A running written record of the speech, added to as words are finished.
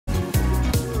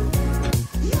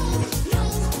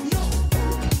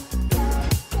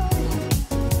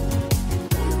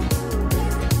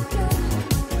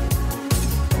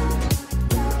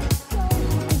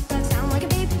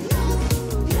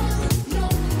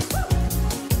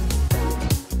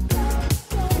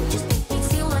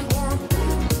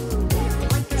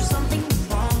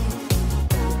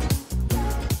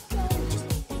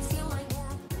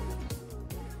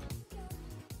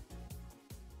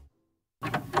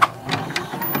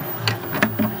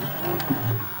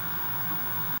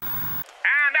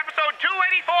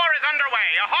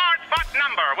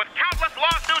uproar with countless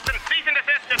lawsuits and cease and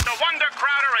desist. It's no wonder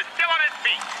Crowder is still on his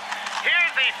feet.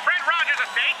 Here's the Fred Rogers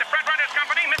estate, the Fred Rogers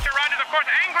Company. Mr. Rogers, of course,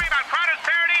 angry about Crowder's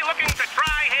parody, looking to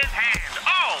try his hand.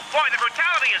 Oh, boy, the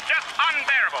brutality is just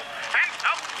unbearable. And,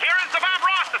 oh, here is the Bob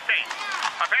Ross estate.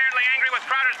 Apparently angry with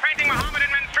Crowder's painting, Muhammad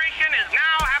administration is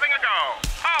now having a go.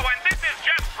 Oh, and this is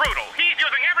just brutal. He's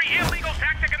using every illegal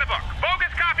tactic in the book.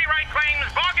 Bogus copyright claims,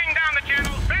 bogging down the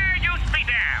channels, fair use be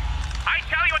damned. I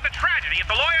tell you, it's a tragedy if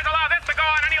the lawyers allow this to go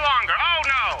on any longer. Oh,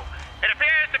 no. It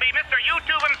appears to be Mr.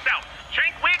 YouTube himself.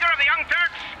 Cenk Uygur of the Young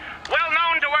Turks, well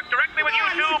known to work directly with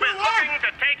YouTube, is looking to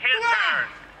take his turn.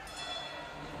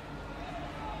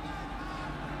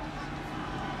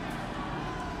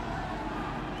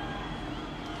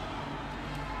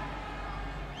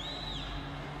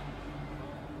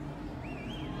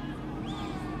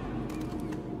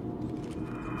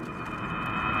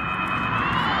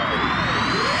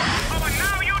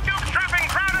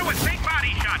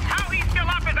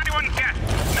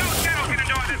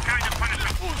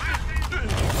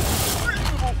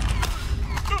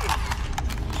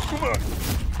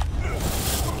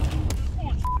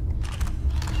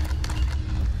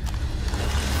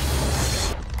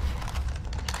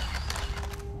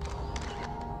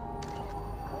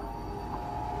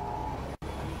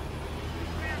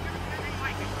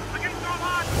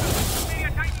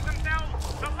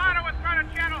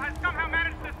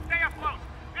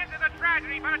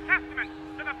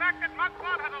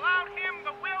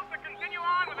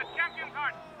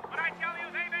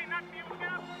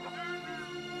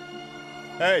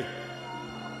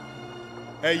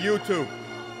 Hey, YouTube.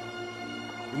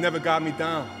 You never got me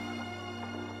down.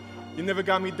 You never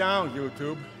got me down,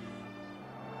 YouTube.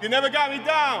 You never got me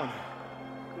down.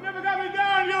 You never got me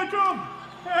down, YouTube.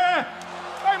 Hey,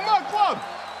 Mud Club.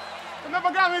 You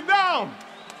never got me down.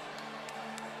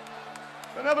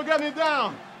 You never got me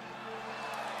down.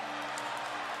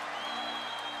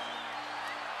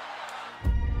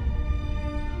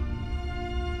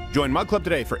 Join Mug Club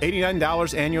today for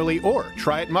 $89 annually or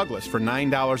try it mugless for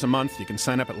 $9 a month. You can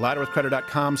sign up at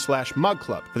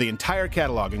louderwithcredit.com/mugclub for the entire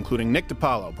catalog, including Nick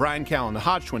DiPaolo, Brian Callen, the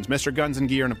Hodge Twins, Mr. Guns and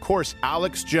Gear, and of course,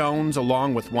 Alex Jones,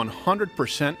 along with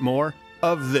 100% more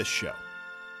of this show.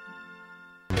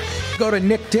 Go to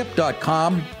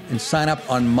nicktip.com and sign up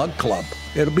on Mug Club.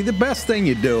 It'll be the best thing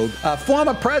you do.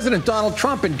 Former President Donald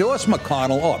Trump endorsed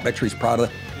McConnell. Oh, I bet he's proud of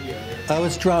it. I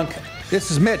was drunk. This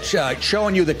is Mitch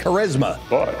showing you the charisma.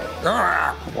 But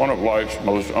one of life's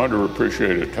most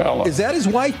underappreciated talents. Is that his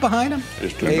wife behind him?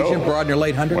 Is to Agent know Broad in your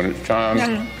late hundreds? when it's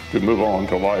time to move on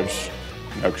to life's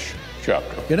next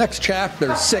chapter. Your next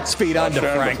chapter is 6 feet under,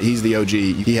 Frank. He's the OG.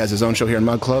 He has his own show here in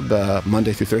Mug Club,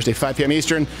 Monday through Thursday, 5 p.m.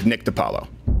 Eastern. Nick DiPaolo.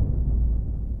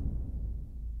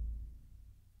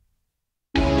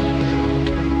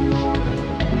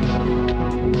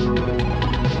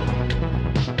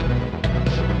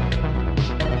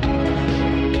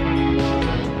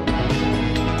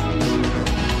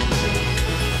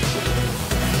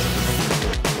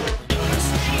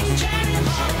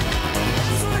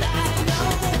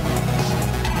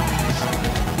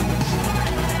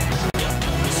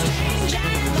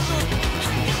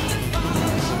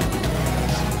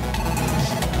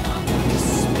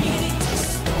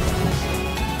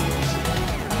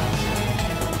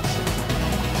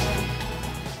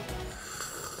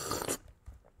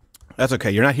 That's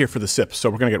okay. You're not here for the sips, so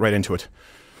we're going to get right into it.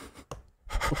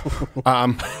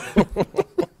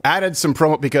 Added some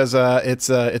promo because it's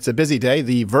a busy day.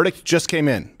 The verdict just came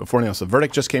in before anything else. The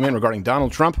verdict just came in regarding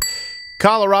Donald Trump.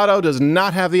 Colorado does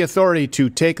not have the authority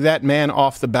to take that man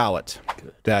off the ballot.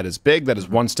 That is big. That is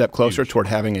one step closer toward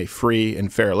having a free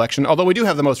and fair election. Although we do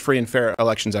have the most free and fair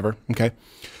elections ever. Okay.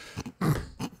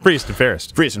 Freest and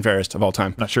fairest. Freest and fairest of all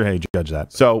time. Not sure how you judge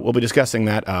that. So we'll be discussing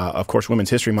that. Of course, Women's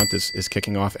History Month is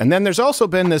kicking off. And then there's also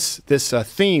been this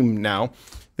theme now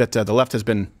that the left has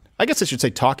been, I guess I should say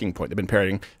talking point, they've been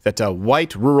parroting, that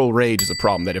white rural rage is a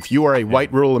problem. That if you are a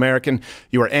white rural American,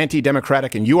 you are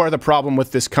anti-democratic and you are the problem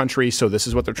with this country. So this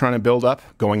is what they're trying to build up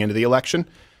going into the election.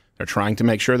 They're trying to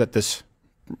make sure that this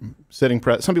some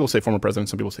people say former president,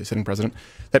 some people say sitting president,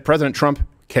 that President Trump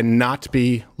cannot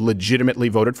be legitimately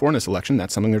voted for in this election.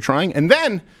 That's something they're trying. And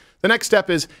then the next step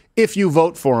is if you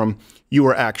vote for him, you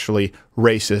are actually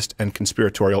racist and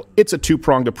conspiratorial. It's a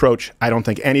two-pronged approach. I don't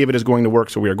think any of it is going to work,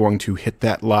 so we are going to hit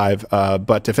that live.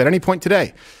 But if at any point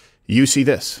today you see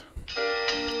this,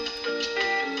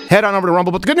 head on over to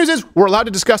Rumble. But the good news is we're allowed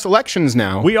to discuss elections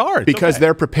now. We are. Because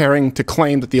they're preparing to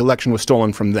claim that the election was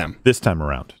stolen from them. This time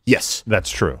around. Yes. That's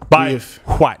true. By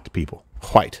white people.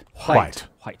 White.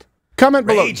 Comment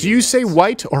below. Do you say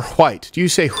white or white? Do you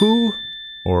say who?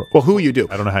 Or well, who you do.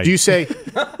 I don't know how do you say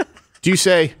Do you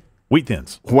say Wheat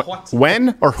thins.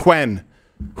 when or when?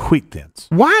 Wheat thins.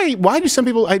 Why do some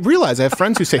people? I realize I have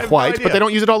friends who say white, but they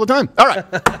don't use it all the time. All right.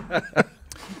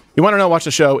 You want to know? Watch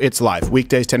the show. It's live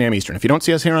weekdays, 10 a.m. Eastern. If you don't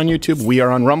see us here on YouTube, we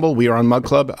are on Rumble. We are on Mug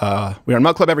Club. We are on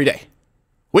Mug Club every day.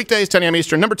 Weekdays, 10 a.m.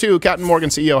 Eastern. Number 2, Captain Morgan,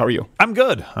 CEO. How are you? I'm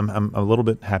good. I'm a little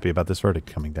bit happy about this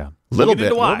verdict coming down. Little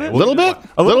bit. A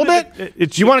little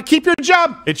bit. You want to keep your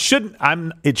job? It shouldn't.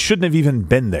 It shouldn't have even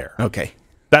been there. Okay.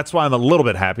 That's why I'm a little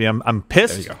bit happy. I'm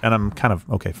pissed, and I'm kind of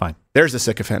okay. Fine. There's the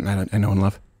sycophant I know and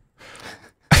love.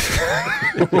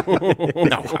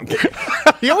 No, I'm kidding.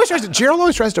 Gerald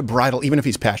always tries to bridle, even if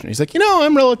he's passionate. He's like,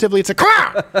 I'm relatively. It's like, come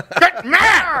on, get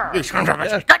mad,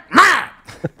 get mad.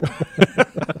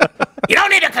 You don't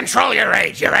need to control your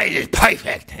rage. Your rage is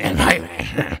perfect. And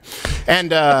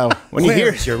when you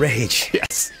hear your rage,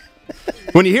 yes.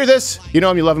 When you hear this, you know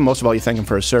him, you love him. Most of all, you thank him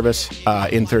for his service.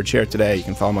 In third chair today, you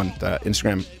can follow him on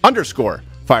Instagram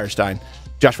 _Firestine.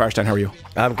 Josh Firestine, how are you?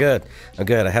 I'm good.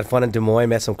 I had fun in Des Moines.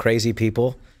 Met some crazy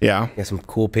people. Yeah. Met some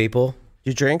cool people.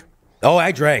 You drink? Oh,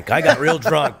 I drank. I got real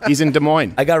drunk. He's in Des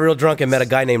Moines. I got real drunk and met a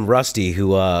guy named Rusty who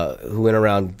went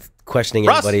around questioning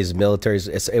everybody's military.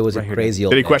 It was a crazy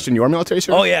old Did he man. question your military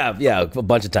service? Oh, yeah, a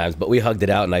bunch of times. But we hugged it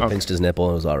out, and I pinched his nipple,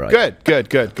 and it was all right.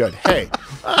 Good. Hey,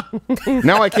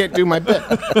 now I can't do my bit.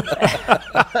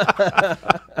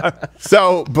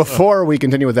 So before we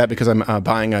continue with that, because I'm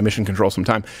buying Mission Control some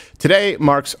time, today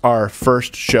marks our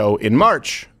first show in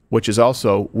March, which is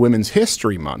also Women's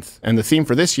History Month. And the theme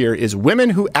for this year is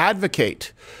Women Who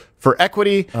Advocate for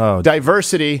Equity,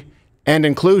 Diversity, and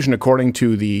Inclusion, according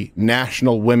to the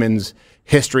National Women's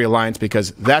History Alliance,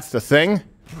 because that's the thing.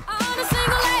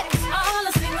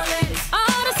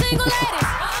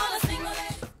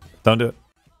 Don't do it.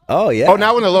 Oh, yeah. Oh,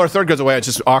 now when the lower third goes away, it's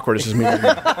just awkward. It's just me.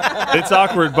 It's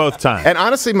awkward both times. And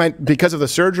honestly, because of the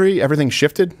surgery, everything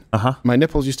shifted. My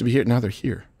nipples used to be here. Now they're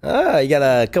here. You got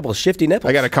a couple of shifty nipples.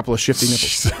 I got a couple of shifty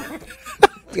nipples.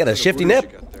 You got a shifty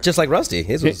nip, just like Rusty.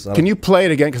 His was, Can you play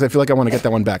it again? Because I feel like I want to get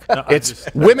that one back.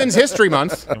 It's Women's History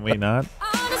Month. Can we not?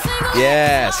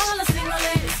 Yes.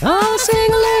 All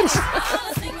single ladies.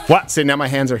 What? See, now my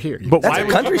hands are here. But That's why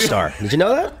a country star. Did you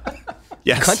know that?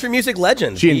 Yes. Country music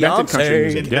legend. She invented Beyonce. country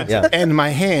music. Yeah. And my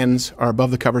hands are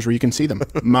above the covers where you can see them.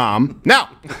 Mom. Now,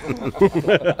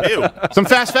 some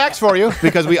fast facts for you,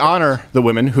 because we honor the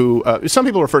women who, some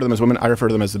people refer to them as women. I refer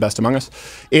to them as the best among us.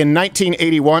 In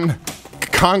 1981,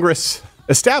 Congress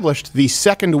established the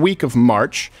second week of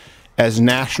March as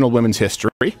National Women's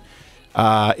History.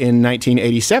 In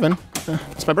 1987,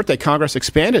 it's my birthday, Congress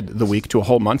expanded the week to a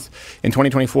whole month. In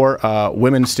 2024,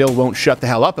 women still won't shut the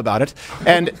hell up about it.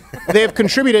 And they have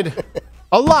contributed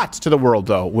a lot to the world,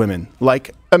 though, women,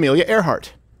 like Amelia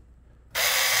Earhart.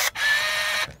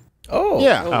 Oh.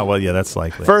 Yeah. Oh, well, yeah, that's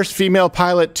likely. First female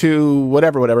pilot to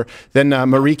whatever. Then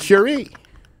Marie Curie.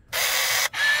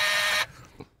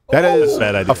 That is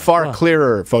Bad idea. a far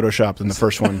clearer Photoshop than the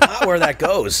first one. Not where that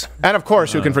goes. And of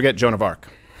course, who can forget Joan of Arc?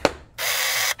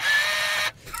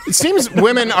 It seems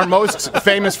women are most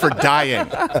famous for dying.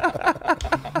 But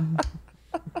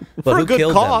who a good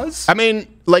killed cause. I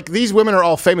mean, like, these women are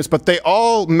all famous, but they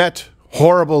all met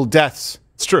horrible deaths.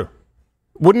 It's true.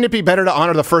 Wouldn't it be better to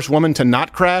honor the first woman to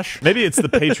not crash? Maybe it's the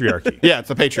patriarchy. Yeah, it's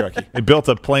the patriarchy. They built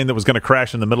a plane that was going to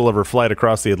crash in the middle of her flight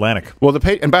across the Atlantic. Well,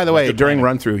 and by the way, during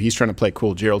run through, he's trying to play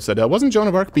cool. Gerald said, "Wasn't Joan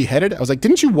of Arc beheaded?" I was like,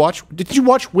 "Did you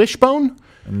watch Wishbone?"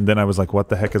 And then I was like, what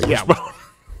the heck is Wishbone?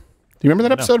 Do you remember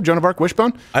that episode of Joan of Arc,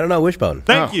 Wishbone? I don't know Wishbone.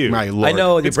 Thank you. My Lord. I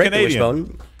know the It's break the Canadian.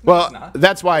 Wishbone. Well,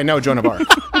 that's why I know Joan of Arc,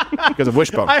 because of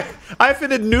Wishbone. I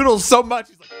offended Noodles so much.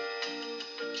 He's like,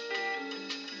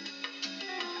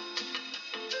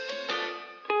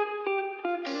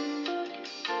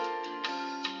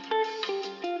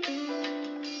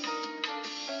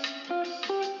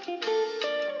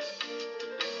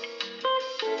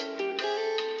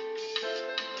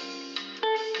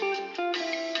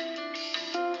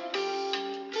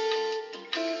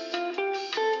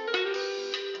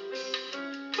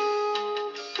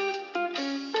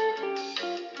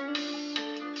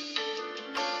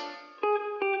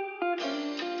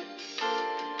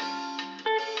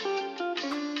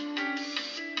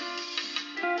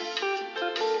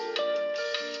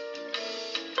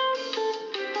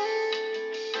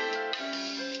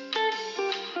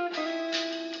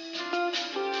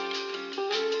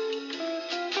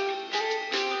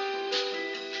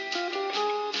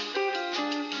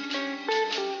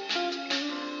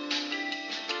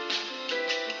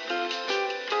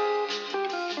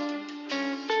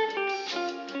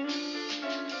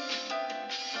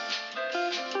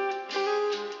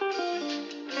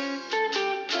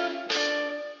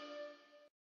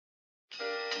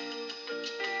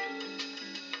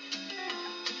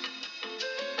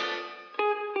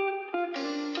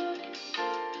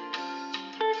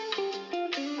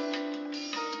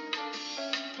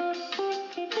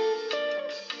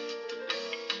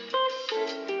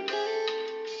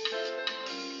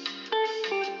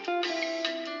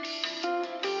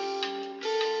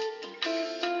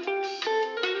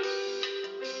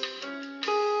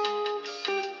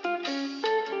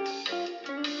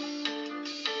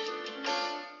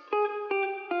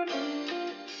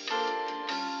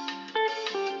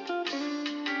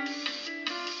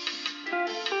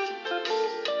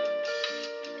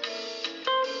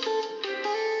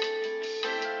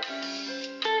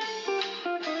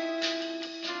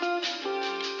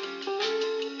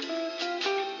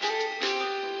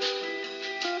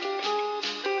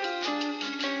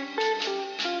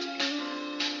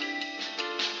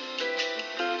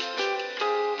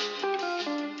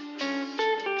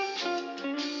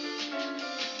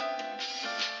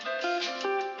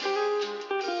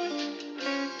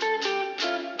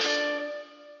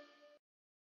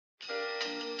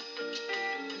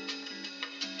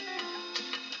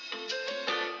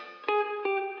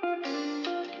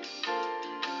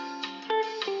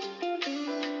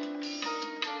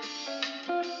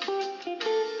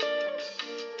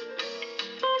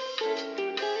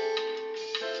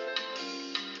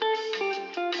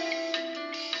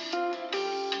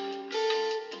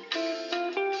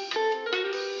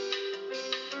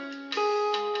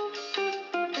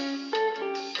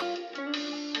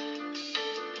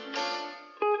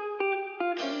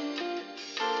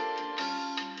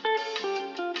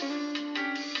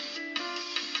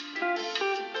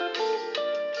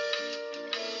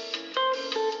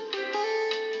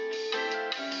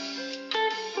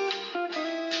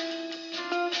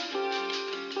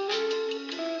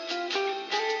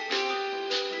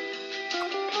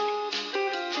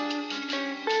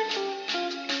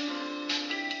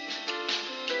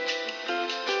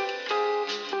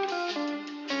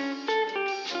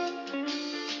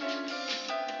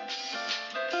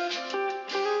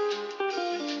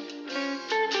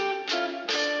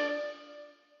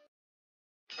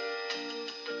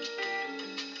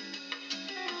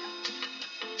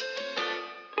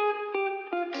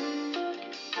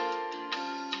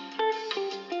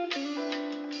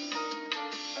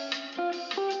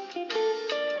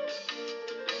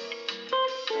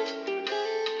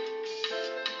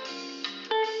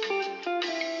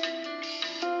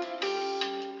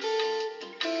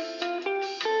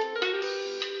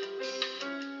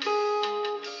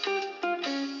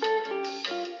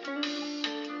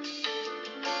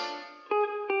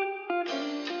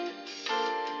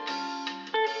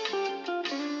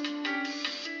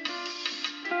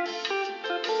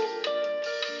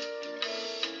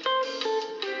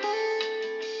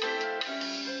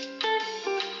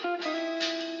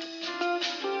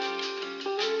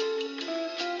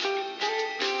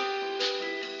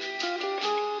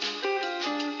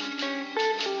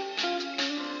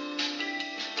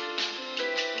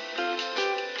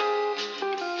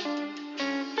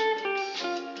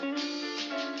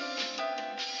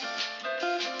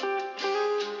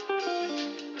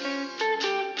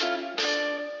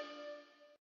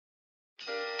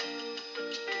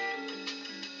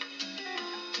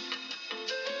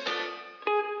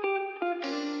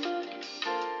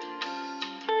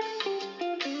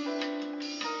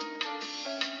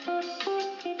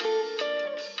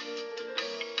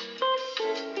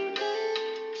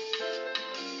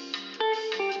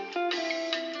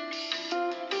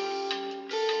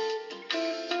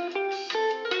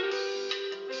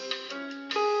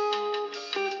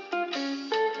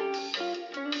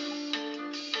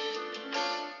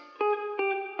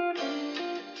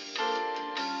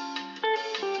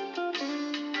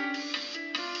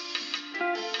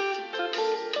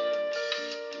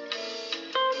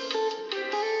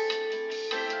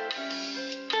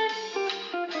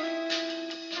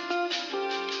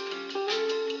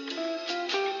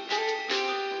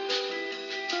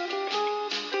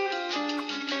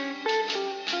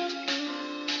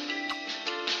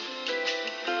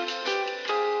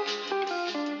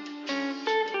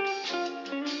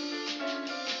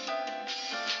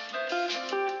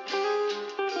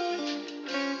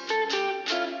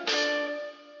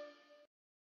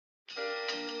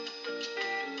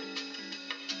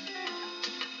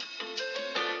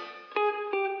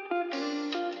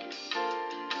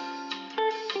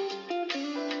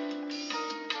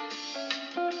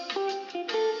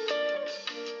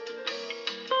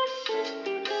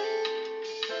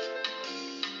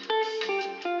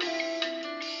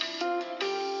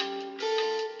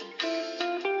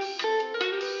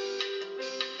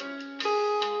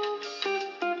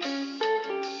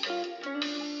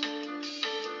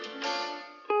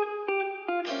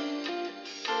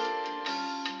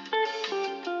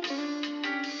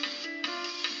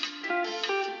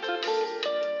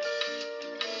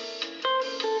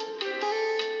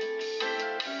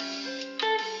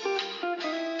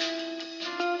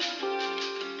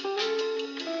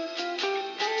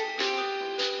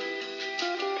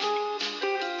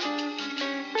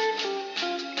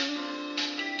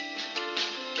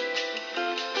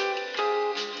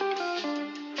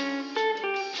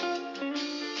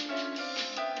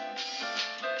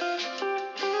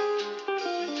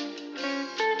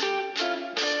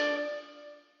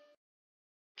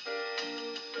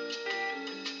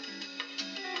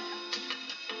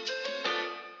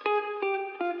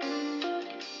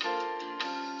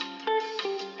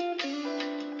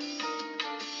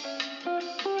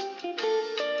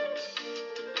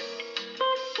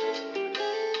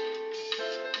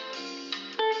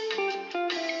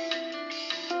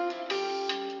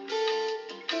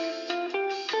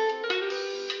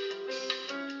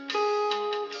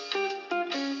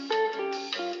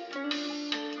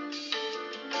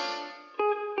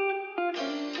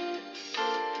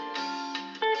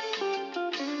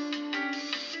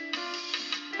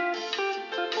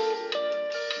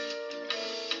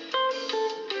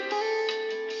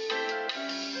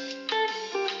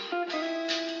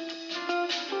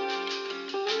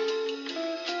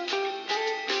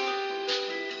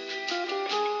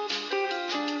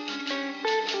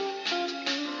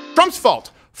 Trump's fault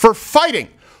for fighting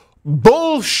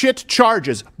bullshit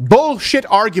charges, bullshit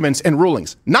arguments and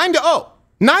rulings. 9-0.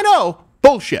 9-0,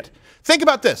 bullshit. Think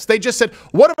about this. They just said,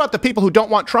 what about the people who don't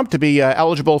want Trump to be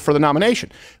eligible for the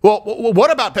nomination? Well,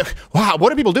 what about, wow, what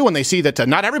do people do when they see that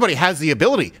not everybody has the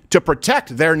ability to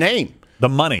protect their name? The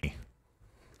money.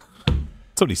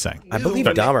 That's what he's saying. I believe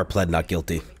Dahmer pled not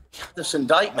guilty. This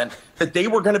indictment, that they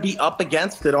were going to be up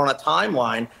against it on a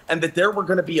timeline, and that there were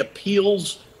going to be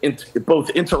appeals, both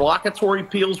interlocutory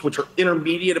appeals, which are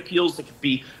intermediate appeals that could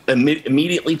be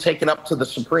immediately taken up to the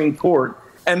Supreme Court,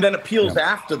 and then appeals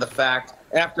after the fact,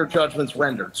 after judgment's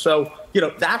rendered. So,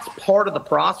 that's part of the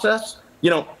process.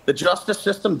 The justice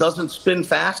system doesn't spin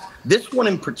fast. This one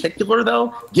in particular,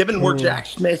 though, given where Jack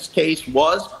Smith's case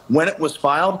was when it was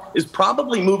filed, is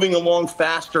probably moving along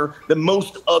faster than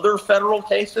most other federal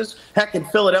cases. Heck, in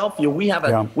Philadelphia, we have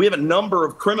a number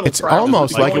of criminal trials. It's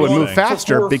almost like it would move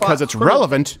faster because it's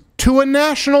relevant to a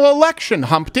national election,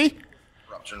 Humpty.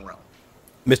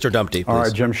 Mr. Dumpty, please. All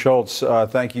right, Jim Schultz,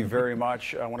 thank you very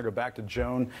much. I want to go back to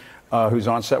Joan, who's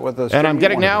on set with us. And I'm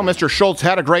getting now, Mr. Schultz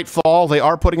had a great fall. They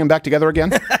are putting him back together again.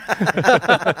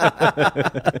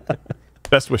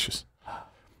 Best wishes.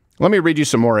 Let me read you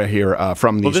some more here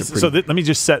from the Supreme. Let me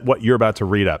just set what you're about to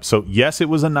read up. So, yes, it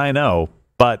was a 9-0,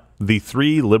 but the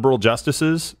 3 liberal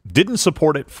justices didn't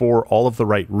support it for all of the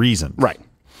right reasons. Right.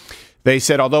 They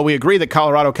said, although we agree that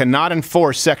Colorado cannot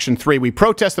enforce Section 3, we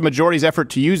protest the majority's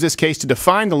effort to use this case to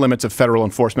define the limits of federal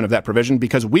enforcement of that provision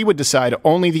because we would decide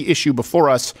only the issue before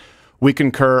us. We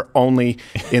concur only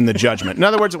in the judgment. In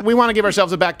other words, we want to give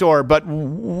ourselves a back door, but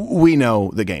we know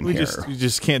the game here. You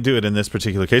just can't do it in this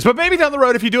particular case. But maybe down the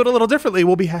road, if you do it a little differently,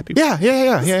 we'll be happy.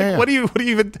 Yeah. What do you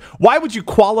even? Why would you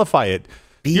qualify it?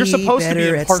 You're supposed to be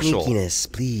impartial. At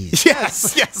sneakiness, please.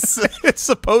 Yes. It's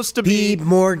supposed to be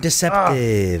more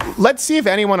deceptive. Let's see if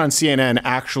anyone on CNN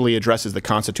actually addresses the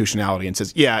constitutionality and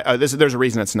says, there's a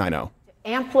reason it's 9-0.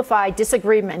 Amplify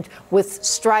disagreement with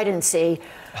stridency.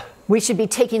 We should be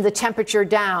taking the temperature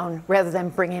down rather than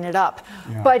bringing it up.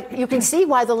 Yeah. But you can see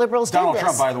why the liberals do this. Donald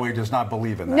Trump, by the way, does not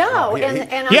believe in that. No.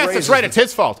 Yes, that's right. It's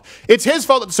his fault. It's his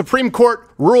fault that the Supreme Court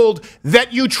ruled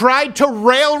that you tried to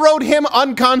railroad him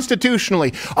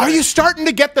unconstitutionally. Are you starting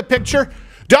to get the picture?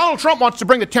 Donald Trump wants to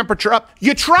bring the temperature up.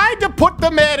 You tried to put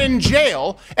the man in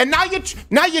jail, and now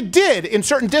you did, in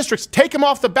certain districts, take him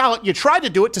off the ballot. You tried to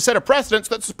do it to set a precedent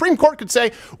so that the Supreme Court could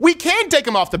say, we can take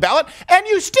him off the ballot, and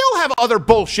you still have other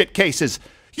bullshit cases.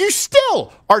 You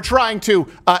still are trying to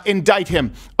indict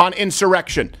him on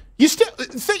insurrection. You still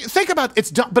think about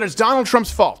it, but it's Donald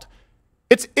Trump's fault.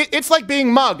 It's like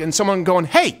being mugged and someone going,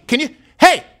 hey,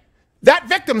 that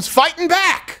victim's fighting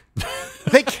back.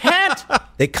 They can't.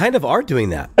 They kind of are doing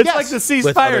that. It's like the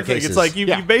ceasefire thing. It's like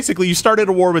you started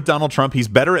a war with Donald Trump. He's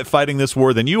better at fighting this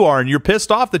war than you are, and you're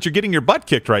pissed off that you're getting your butt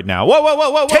kicked right now.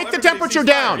 Whoa. Take the temperature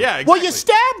down. Yeah, exactly. Well, you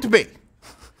stabbed me.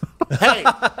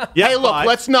 Hey, look,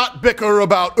 let's not bicker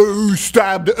about,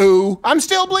 stabbed, I'm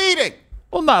still bleeding.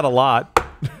 Well, not a lot.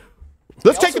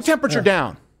 Let's take the temperature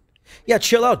down. Yeah,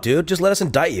 chill out, dude. Just let us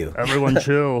indict you. Everyone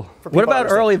chill. What about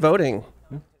early voting?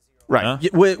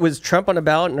 Right. Was Trump on the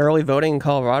ballot in early voting in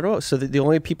Colorado so that the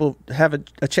only people have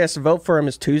a chance to vote for him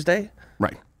is Tuesday?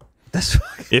 Right. That's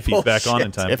if he's back on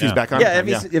in time. If he's back on in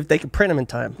time, if they can print him in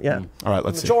time, All right,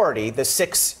 let's see. The majority, the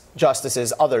 6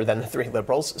 justices other than the 3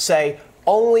 liberals, say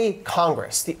only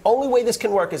Congress. The only way this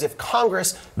can work is if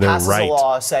Congress passes a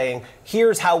law saying,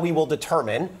 here's how we will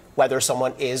determine whether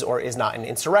someone is or is not an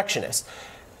insurrectionist.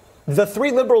 The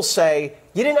 3 liberals say,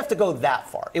 you didn't have to go that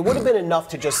far. It would have been enough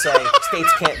to just say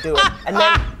states can't do it and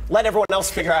then let everyone else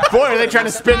figure out. Boy, are they trying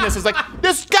to spin this as like,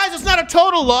 this, guys, it's not a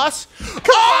total loss.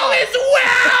 All is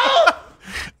well!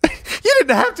 You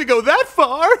didn't have to go that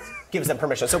far. Gives them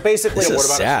permission. So basically, this is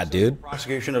sad, dude.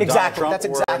 Prosecution of Donald Trump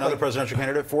or another presidential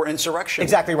candidate for insurrection.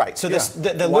 Exactly right. So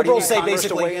the liberals say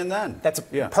basically, weigh in then? That's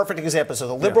a perfect example. So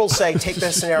the liberals say, take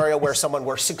this scenario where someone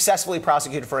were successfully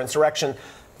prosecuted for insurrection.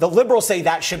 The liberals say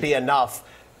that should be enough.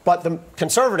 But the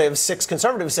conservatives, 6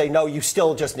 conservatives, say, no, you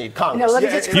still just need Congress. No, let me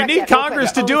just you need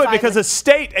Congress to do it because a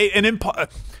state,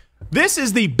 this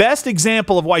is the best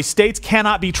example of why states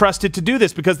cannot be trusted to do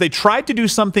this because they tried to do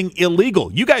something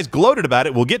illegal. You guys gloated about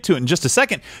it. We'll get to it in just a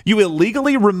second. You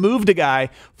illegally removed a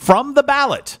guy from the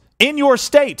ballot in your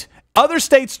state. Other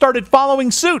states started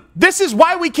following suit. This is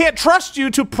why we can't trust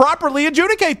you to properly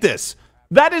adjudicate this.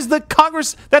 That is the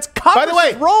Congress. That's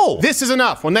Congress's role. This is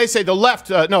enough. When they say the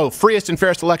left, freest and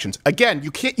fairest elections. Again,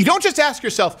 you don't just ask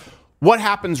yourself what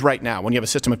happens right now when you have a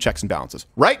system of checks and balances.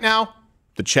 Right now,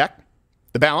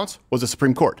 the balance was the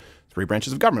Supreme Court. 3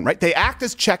 branches of government, right? They act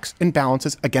as checks and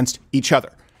balances against each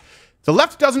other. The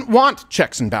left doesn't want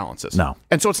checks and balances. No.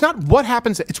 And so it's not what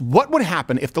happens, it's what would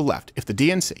happen if the left, if the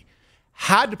DNC,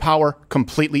 had power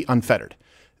completely unfettered.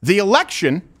 The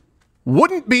election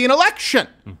wouldn't be an election.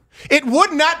 It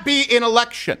would not be an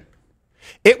election.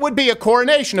 It would be a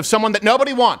coronation of someone that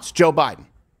nobody wants, Joe Biden.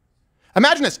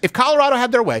 Imagine this. If Colorado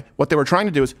had their way, what they were trying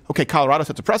to do is, okay, Colorado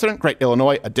sets a precedent. Great.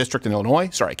 Illinois, a district in Illinois,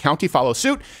 a county follows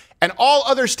suit. And all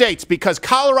other states, because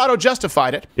Colorado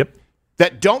justified it,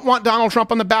 that don't want Donald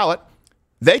Trump on the ballot,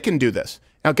 they can do this.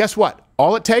 Now, guess what?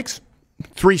 All it takes,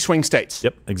 3 swing states.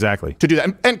 Yep, exactly. To do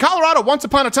that. And Colorado, once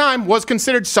upon a time, was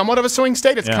considered somewhat of a swing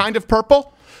state. It's kind of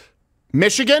purple.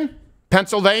 Michigan,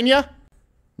 Pennsylvania,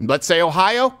 let's say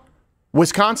Ohio,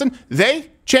 Wisconsin,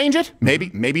 they change it.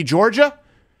 Maybe Georgia,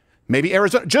 maybe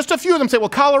Arizona. Just a few of them say, well,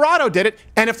 Colorado did it.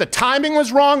 And if the timing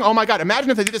was wrong, oh my God, imagine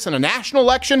if they did this in a national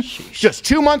election, just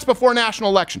 2 months before a national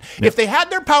election. Yep. If they had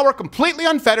their power completely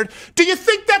unfettered, do you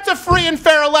think that's a free and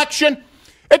fair election?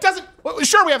 It doesn't.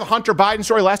 Sure, we have a Hunter Biden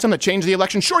story last time that changed the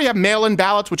election. Sure, you have mail-in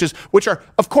ballots, which are,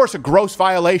 of course, a gross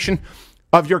violation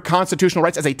of your constitutional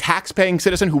rights as a tax-paying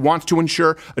citizen who wants to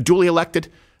ensure a duly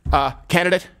elected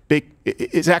candidate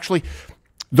is actually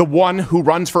the one who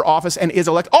runs for office and is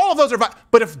elected. All of those are,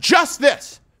 but if just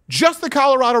the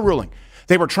Colorado ruling,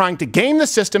 they were trying to game the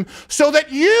system so that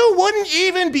you wouldn't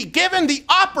even be given the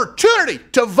opportunity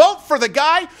to vote for the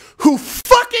guy who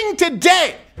fucking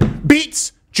today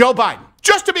beats Joe Biden.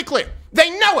 Just to be clear,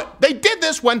 they know it. They did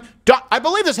this when, I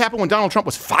believe this happened when Donald Trump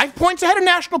was 5 points ahead of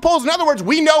national polls. In other words,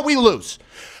 we know we lose.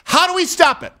 How do we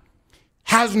stop it?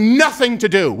 Has nothing to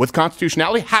do with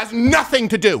constitutionality, has nothing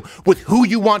to do with who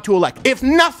you want to elect. If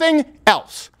nothing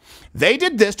else, they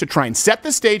did this to try and set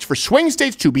the stage for swing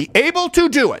states to be able to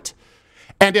do it.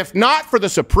 And if not for the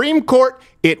Supreme Court,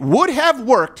 it would have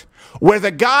worked where the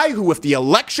guy who, if the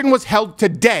election was held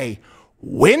today,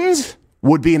 wins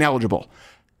would be ineligible.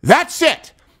 That's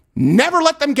it. Never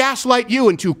let them gaslight you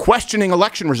into questioning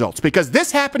election results, because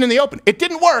this happened in the open. It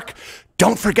didn't work.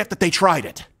 Don't forget that they tried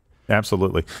it.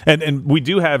 Absolutely. And we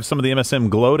do have some of the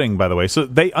MSM gloating, by the way. So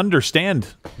they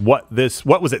understand what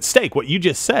was at stake, what you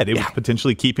just said. It would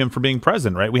potentially keep him from being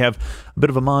president, right? We have a bit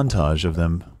of a montage of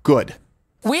them. Good.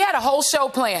 We had a whole show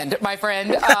planned, my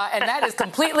friend, and that is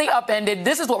completely upended.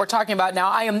 This is what we're talking about now.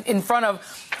 I am in front of,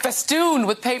 festooned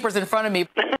with papers in front of me.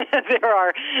 There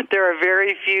are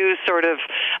very few sort of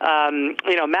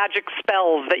magic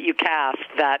spells that you cast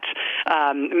that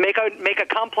make a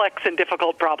complex and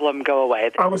difficult problem go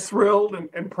away. I was thrilled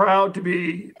and proud to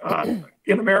be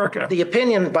in America. The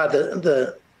opinion by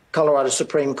the Colorado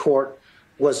Supreme Court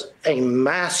was a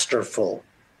masterful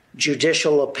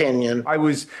judicial opinion. I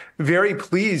was very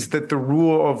pleased that the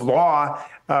rule of law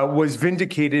was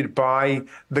vindicated by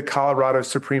the Colorado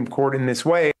Supreme Court in this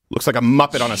way. Looks like a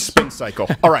Muppet on a spin cycle.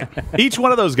 All right. Each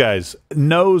one of those guys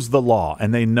knows the law,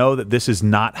 and they know that this is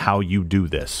not how you do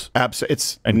this. Absolutely.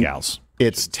 And gals.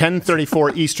 It's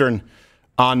 10:34 Eastern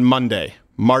on Monday,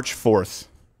 March 4th.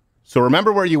 So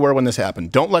remember where you were when this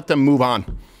happened. Don't let them move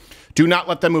on. Do not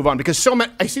let them move on, because so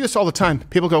many, I see this all the time.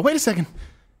 People go, wait a second.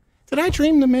 Did I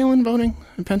dream the mail-in voting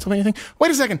in Pennsylvania thing?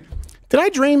 Wait a second. Did I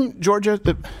dream, Georgia,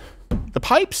 the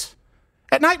pipes?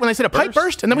 At night when they said a pipe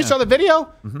burst, and then we saw the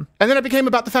video, and then it became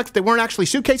about the fact that they weren't actually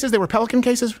suitcases, they were Pelican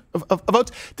cases of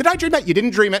votes. Did I dream that? You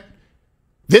didn't dream it.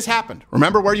 This happened.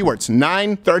 Remember where you were. It's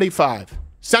 9:35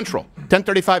 Central,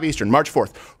 10:35 Eastern, March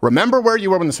 4th. Remember where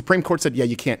you were when the Supreme Court said, yeah,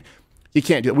 you can't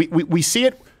do it. We see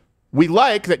it. We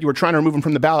like that you were trying to remove them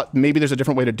from the ballot. Maybe there's a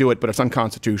different way to do it, but it's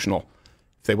unconstitutional.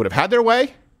 If they would have had their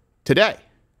way today,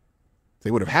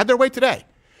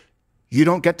 you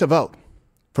don't get to vote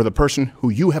for the person who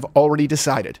you have already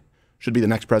decided should be the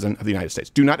next president of the United States.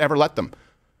 Do not ever let them.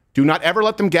 Do not ever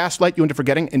let them gaslight you into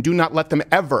forgetting, and do not let them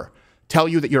ever tell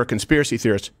you that you're a conspiracy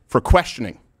theorist for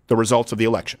questioning the results of the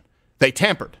election. They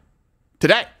tampered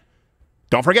today.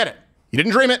 Don't forget it. You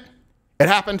didn't dream it. It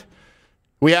happened.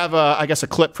 We have, I guess, a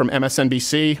clip from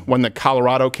MSNBC when the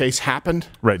Colorado case happened.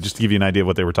 Right, just to give you an idea of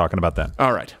what they were talking about then.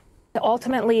 All right.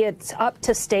 Ultimately, it's up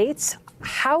to states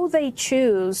how they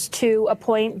choose to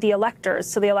appoint the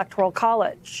electors to the Electoral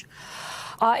College.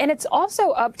 And it's also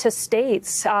up to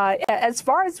states, as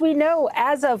far as we know,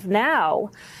 as of now,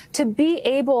 to be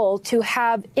able to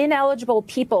have ineligible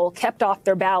people kept off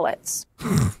their ballots.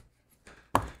 I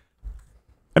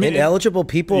mean, ineligible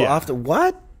people off the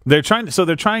what? They're trying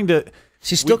to.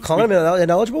 She's still calling him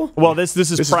ineligible? Well, this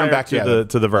is prior back to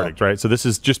the verdict, right? So this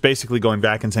is just basically going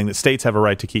back and saying that states have a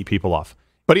right to keep people off.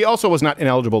 But he also was not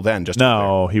ineligible then.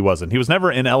 No, he wasn't. He was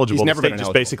never ineligible. He's never the been state just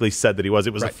ineligible. basically said that he was.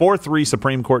 It was a 4-3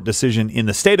 Supreme Court decision in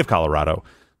the state of Colorado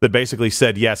that basically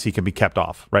said, yes, he can be kept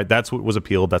off, right? That's what was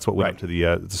appealed. That's what went up to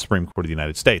the Supreme Court of the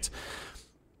United States.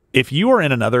 if you are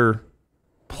in another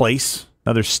place,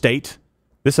 another state,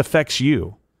 this affects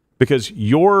you because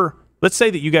let's say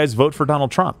that you guys vote for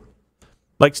Donald Trump.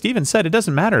 Like Steven said, it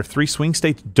doesn't matter if 3 swing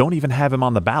states don't even have him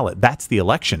on the ballot. That's the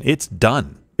election. It's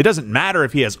done. It doesn't matter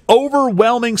if he has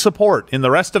overwhelming support in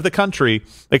the rest of the country,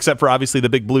 except for obviously the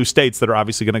big blue states that are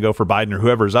obviously going to go for Biden or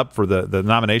whoever's up for the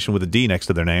nomination with a D next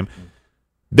to their name.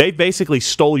 They basically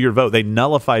stole your vote. They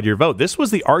nullified your vote. This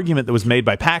was the argument that was made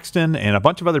by Paxton and a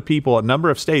bunch of other people, a number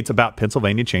of states, about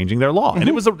Pennsylvania changing their law. And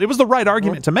it was the right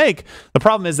argument to make. The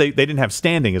problem is they didn't have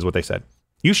standing, is what they said.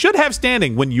 You should have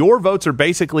standing when your votes are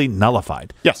basically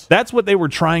nullified. Yes. That's what they were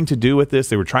trying to do with this.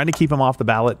 They were trying to keep him off the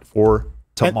ballot for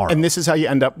tomorrow. And this is how you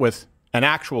end up with an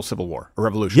actual civil war, a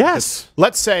revolution. Yes. Because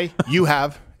let's say you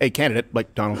have a candidate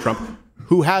like Donald Trump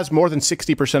who has more than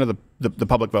 60% of the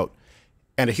public vote.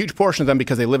 And a huge portion of them,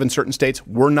 because they live in certain states,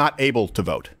 were not able to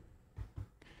vote.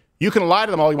 You can lie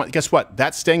to them all you want. Guess what?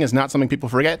 That sting is not something people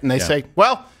forget. And they say,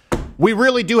 well, we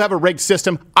really do have a rigged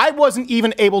system. I wasn't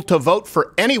even able to vote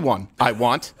for anyone I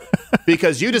want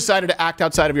because you decided to act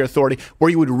outside of your authority.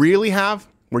 Where you would really have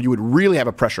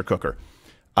a pressure cooker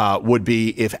would be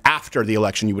if after the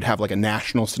election you would have like a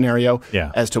national scenario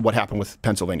as to what happened with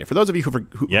Pennsylvania. For those of you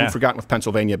who've forgotten with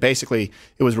Pennsylvania, basically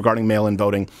it was regarding mail-in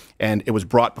voting, and it was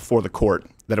brought before the court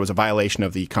that it was a violation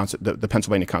of the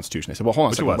Pennsylvania Constitution. They said, well, hold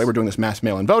on a second, we were doing this mass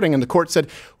mail-in voting, and the court said,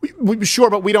 sure,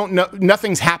 but we don't know,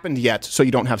 nothing's happened yet, so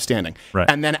you don't have standing. Right.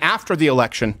 And then after the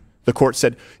election, the court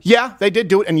said, yeah, they did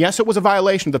do it, and yes, it was a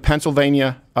violation of the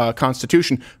Pennsylvania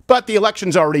Constitution, but the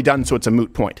election's already done, so it's a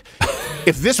moot point.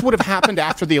 If this would have happened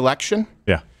after the election,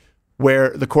 where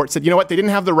the court said, you know what, they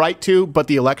didn't have the right to, but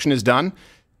the election is done,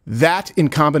 that in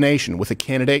combination with a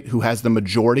candidate who has the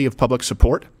majority of public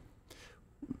support,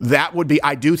 that would be,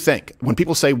 I do think, when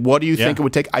people say, what do you think it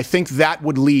would take? I think that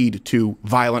would lead to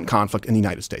violent conflict in the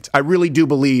United States. I really do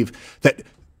believe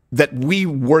that we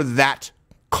were that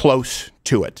close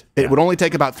to it. It would only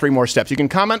take about 3 more steps. You can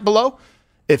comment below.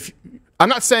 I'm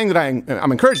not saying that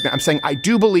I'm encouraging that. I'm saying I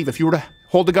do believe if you were to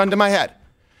hold a gun to my head,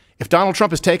 if Donald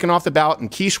Trump is taken off the ballot in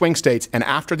key swing states and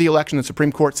after the election the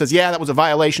Supreme Court says, yeah, that was a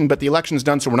violation, but the election's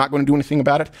done, so we're not going to do anything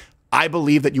about it, I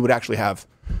believe that you would actually have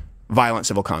violent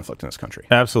civil conflict in this country.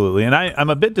 Absolutely. And I'm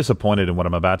a bit disappointed in what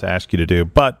I'm about to ask you to do,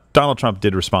 but Donald Trump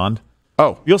did respond.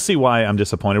 Oh. You'll see why I'm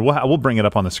disappointed. We'll bring it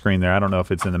up on the screen there. I don't know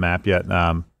if it's in the map yet.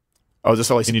 Is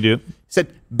this all he said? Can you do it? He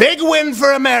said, big win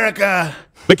for America.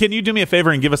 But can you do me a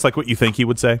favor and give us like what you think he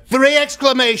would say? 3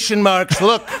 exclamation marks.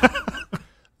 Look,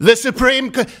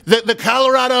 the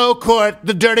Colorado court,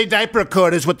 the dirty diaper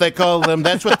court is what they call them.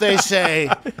 That's what they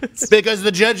say. Because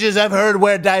the judges, I've heard,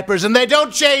 wear diapers and they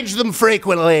don't change them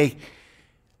frequently.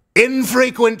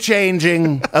 Infrequent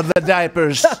changing of the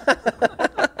diapers.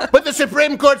 But the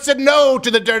Supreme Court said no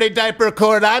to the dirty diaper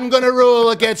court. I'm going to rule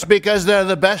against because they're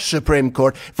the best Supreme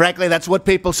Court. Frankly, that's what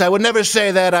people say. I would never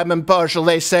say that. I'm impartial.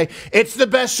 They say it's the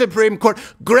best Supreme Court.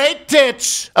 Great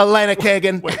tits, Elena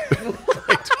Kagan.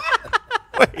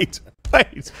 Wait.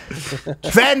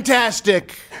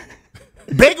 Fantastic.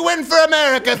 Big win for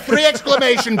America. 3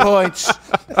 exclamation points.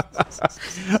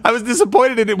 I was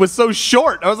disappointed and it was so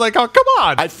short. I was like, oh, come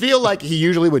on. I feel like he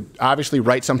usually would obviously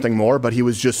write something more, but he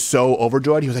was just so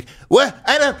overjoyed. He was like, what?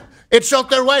 It choked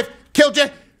their wife, killed you.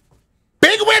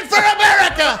 Big win for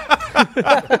America.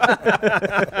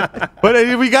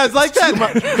 But we guys like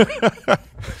that?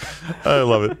 I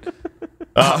love it.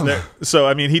 So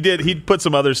I mean, he put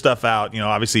some other stuff out. You know,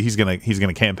 obviously he's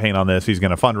gonna campaign on this. He's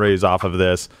gonna fundraise off of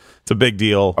this. It's a big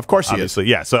deal. Of course he obviously.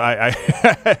 Yeah. So I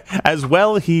as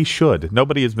well he should.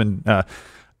 Nobody has been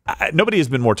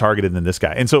more targeted than this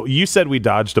guy. And so you said we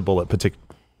dodged a bullet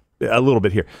a little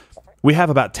bit here. We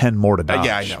have about 10 more to dodge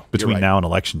I know. between now and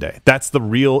Election Day. That's the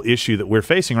real issue that we're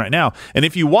facing right now. And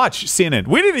if you watch CNN,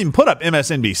 we didn't even put up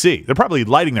MSNBC. They're probably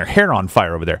lighting their hair on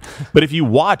fire over there. But if you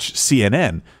watch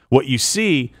CNN, what you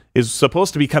see is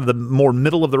supposed to be kind of the more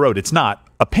middle of the road. It's not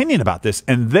opinion about this.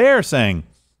 And they're saying,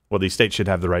 well, these states should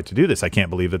have the right to do this. I can't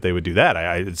believe that they would do that.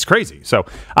 It's crazy. So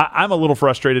I'm a little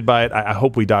frustrated by it. I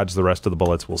hope we dodge the rest of the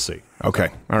bullets. We'll see. Okay.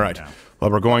 All right.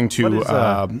 Well, we're going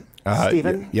to...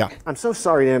 Stephen? Yeah. I'm so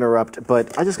sorry to interrupt,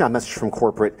 but I just got a message from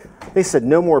corporate. They said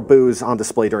no more booze on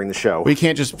display during the show. We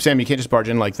can't just, Sam, you can't just barge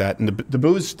in like that. And the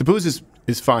booze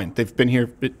is fine. They've been here.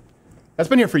 That's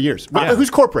been here for years. Yeah. Who's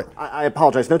corporate? I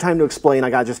apologize. No time to explain. I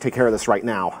got to just take care of this right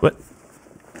now. What?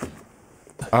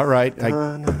 All right.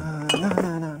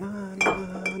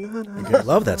 I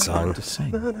love that song. Just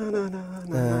sing.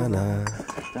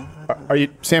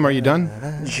 Sam, are you done?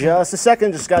 Just a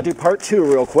second. Just got to do part 2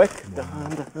 real quick.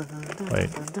 Wait.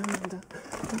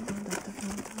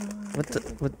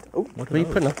 What are you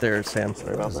putting up there, Sam?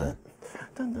 Sorry about that.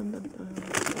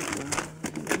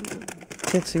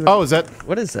 can't see. Oh, is that?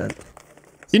 What is that?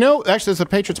 You know, actually, it's a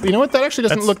Patriots. You know what? That actually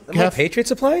doesn't look. Patriot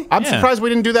supply? I'm surprised we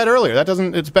didn't do that earlier. That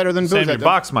doesn't. It's better than Sam, booze. your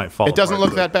box might fall. It doesn't apart,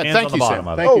 look that bad. hands Thank on the you, bottom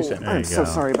Sam. of it. Thank you, Sam. There you I'm so go.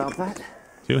 sorry about that.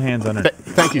 2 hands under.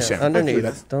 Thank you, Sam.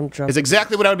 Underneath. Don't drop. Is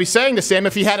exactly what I would be saying to Sam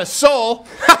if he had a soul.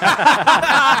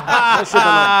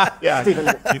 Yeah, Stephen,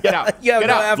 get out. You have Get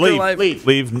no out. afterlife.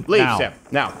 Leave now. Sam.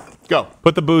 Now, go.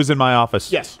 Put the booze in my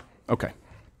office. Yes. Okay.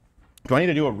 Do I need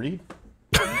to do a read?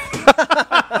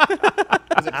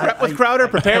 Is it prep with Crowder?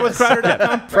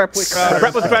 Preparewithcrowder.com?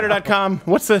 Prepwithcrowder.com.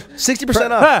 What's the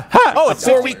 60% off? Oh, it's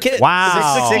 4-week kit.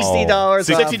 Wow. $60.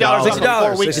 $60 off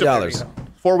a 4-week $60.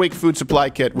 4-week food supply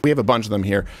kit. We have a bunch of them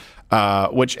here.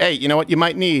 Which, hey, you know what? You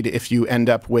might need if you end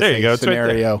up with a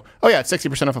scenario. Oh, yeah, it's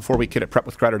 60% off a 4-week kit at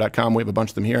prepwithcrowder.com. We have a bunch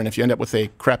of them here. And if you end up with a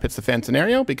crap hits the fan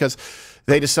scenario because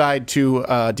they decide to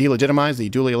delegitimize the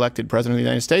duly elected president of the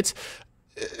United States,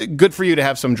 good for you to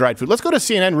have some dried food. Let's go to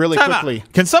CNN really Time quickly.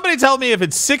 out. Can somebody tell me if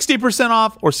it's 60%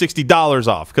 off or $60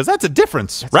 off? Because that's a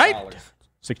difference, right?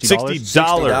 $60.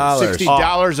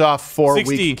 $60 off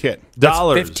 4-week kit.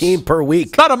 That's 15 per week.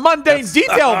 It's not a mundane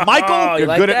detail, Michael.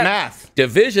 You're good at math.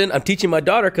 Division. I'm teaching my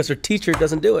daughter because her teacher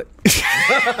doesn't do it.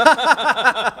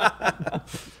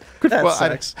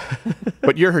 Well,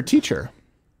 but you're her teacher.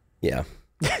 Yeah.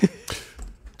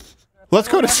 Let's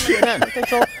go to CNN.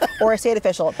 Official or a state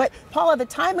official. But Paula, the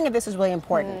timing of this is really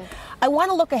important. I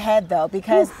want to look ahead, though,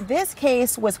 because this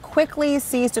case was quickly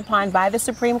seized upon by the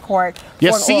Supreme Court for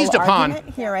an seized oral upon.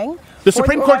 argument hearing. The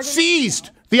Supreme Court seized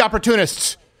the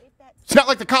opportunists. It's not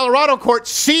like the Colorado court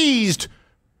seized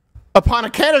upon a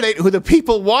candidate who the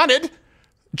people wanted.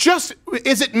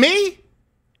 Is it me?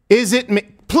 Is it me?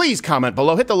 Please comment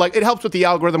below. Hit the like. It helps with the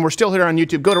algorithm. We're still here on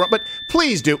YouTube. Go to, but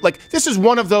please do. Like, this is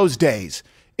one of those days.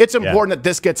 It's important that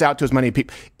this gets out to as many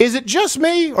people. Is it just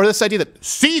me, or this idea that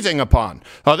seizing upon?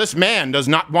 Oh, this man does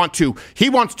not want to. He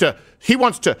wants to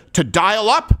dial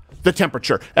up the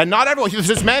temperature, and not everyone.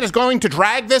 This man is going to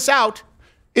drag this out.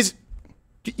 Do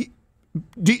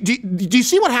you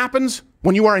see what happens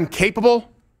when you are incapable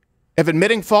of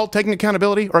admitting fault, taking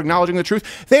accountability, or acknowledging the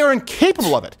truth? They are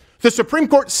incapable of it. The Supreme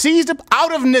Court seized it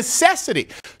out of necessity.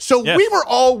 So we were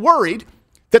all worried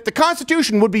that the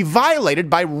Constitution would be violated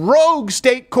by rogue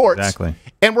state courts. Exactly.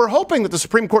 And we're hoping that the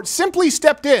Supreme Court simply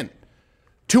stepped in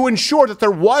to ensure that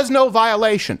there was no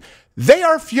violation. They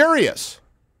are furious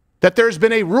that there's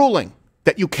been a ruling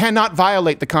that you cannot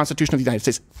violate the Constitution of the United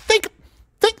States.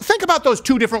 Think about those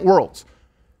two different worlds.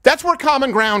 That's where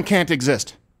common ground can't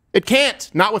exist. It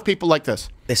can't, not with people like this.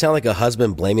 They sound like a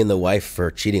husband blaming the wife for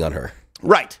cheating on her.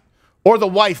 Right. Or the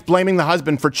wife blaming the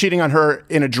husband for cheating on her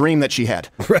in a dream that she had.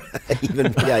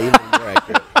 Even more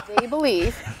accurate. They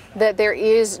believe that there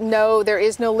is no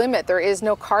limit, there is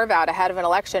no carve out ahead of an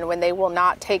election when they will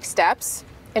not take steps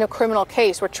in a criminal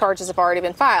case where charges have already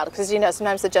been filed. Because, you know,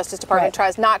 sometimes the Justice Department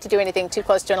tries not to do anything too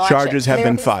close to an election. Charges have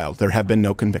been filed. There have been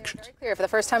no convictions. Clear. For the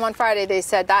first time on Friday, they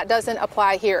said that doesn't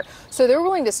apply here. So they're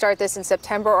willing to start this in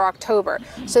September or October.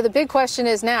 So the big question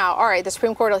is now, all right, the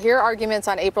Supreme Court will hear arguments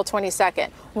on April 22nd.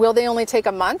 Will they only take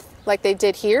a month like they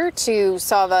did here to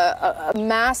solve a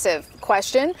massive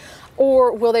question?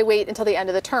 Or will they wait until the end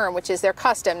of the term, which is their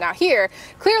custom? Now here,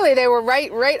 clearly they were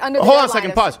right under the Hold on a deadline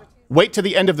second, pause. Wait to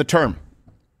the end of the term.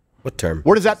 What term?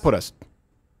 Where does that put us?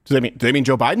 Do they mean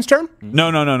Joe Biden's term?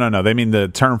 No. They mean the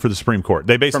term for the Supreme Court.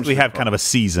 They basically have kind of a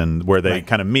season where they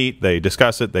kind of meet, they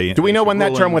discuss it. Do we know when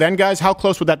that term would end, guys? How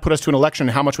close would that put us to an election,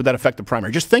 and how much would that affect the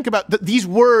primary? Just think about these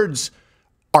words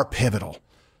are pivotal.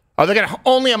 Are they going to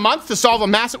only a month to solve a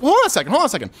massive? Hold on a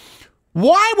second.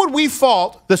 Why would we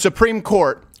fault the Supreme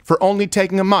Court for only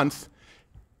taking a month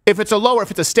if it's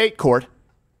a state court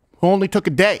who only took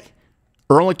a day?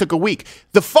 Or only took a week.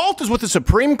 The fault is with the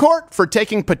Supreme Court for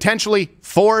taking potentially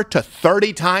 4 to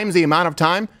 30 times the amount of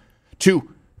time to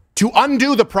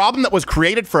undo the problem that was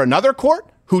created for another court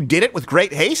who did it with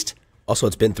great haste. Also,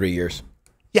 it's been 3 years.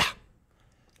 Yeah.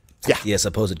 The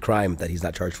supposed crime that he's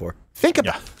not charged for. Think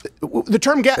about the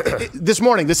term this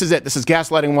morning. This is it. This is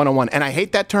gaslighting 101. And I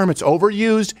hate that term. It's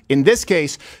overused. In this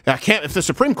case, if the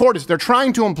Supreme Court they're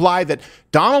trying to imply that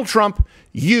Donald Trump,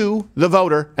 you, the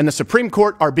voter, and the Supreme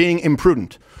Court are being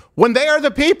imprudent when they are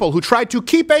the people who tried to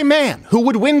keep a man who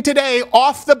would win today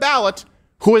off the ballot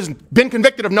who has been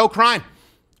convicted of no crime.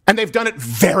 And they've done it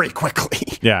very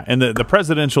quickly. Yeah, and the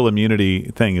presidential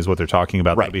immunity thing is what they're talking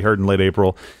about. That'll be heard in late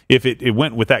April. If it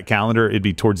went with that calendar, it'd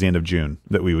be towards the end of June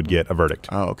that we would get a verdict.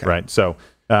 Oh, okay. Right, so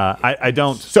I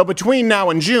don't. So between now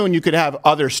and June, you could have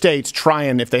other states try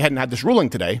and, if they hadn't had this ruling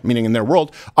today, meaning in their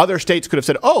world, other states could have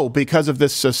said, oh, because of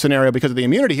this scenario, because of the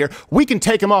immunity here, we can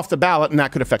take them off the ballot, and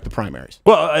that could affect the primaries.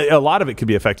 Well, a lot of it could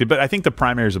be affected, but I think the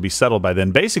primaries will be settled by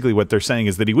then. Basically, what they're saying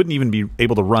is that he wouldn't even be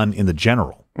able to run in the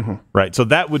general, right? So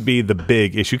that would be the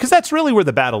big issue, because that's really where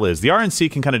the battle is. The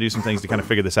RNC can kind of do some things to kind of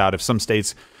figure this out. If some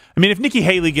states, I mean, if Nikki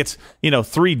Haley gets,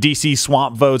 3 D.C.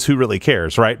 swamp votes, who really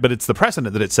cares, right? But it's the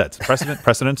precedent that it sets.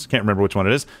 Precedents, can't remember which one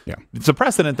it is. Yeah. It's a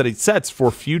precedent that it sets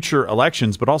for future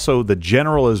elections, but also the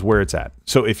general is where it's at.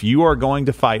 So if you are going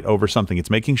to fight over something, it's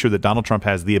making sure that Donald Trump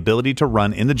has the ability to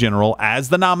run in the general as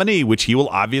the nominee, which he will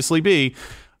obviously be,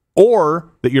 or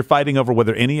that you're fighting over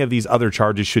whether any of these other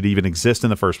charges should even exist in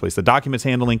the first place. The documents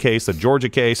handling case, the Georgia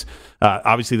case,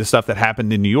 obviously the stuff that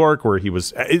happened in New York where he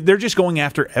was, they're just going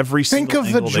after every single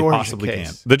angle they possibly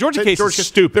can. The Georgia case is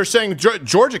stupid. They're saying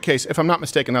Georgia case, if I'm not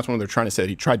mistaken, that's what they're trying to say.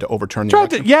 He tried to overturn the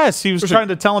election. Yes, he was trying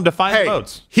to tell him to find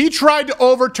votes. He tried to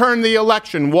overturn the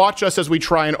election. Watch us as we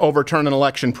try and overturn an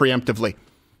election preemptively.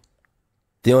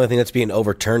 The only thing that's being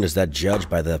overturned is that judge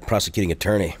by the prosecuting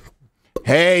attorney.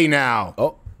 Hey, now.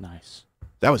 Oh. Nice.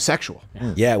 That was sexual.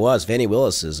 Yeah, it was. Fannie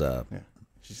Willis is...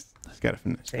 She's got a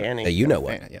Fannie. You know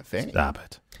what? Yeah, Fannie. Stop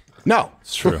it. No.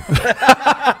 It's true.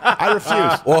 I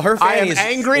refuse. Well, her I Fannie am is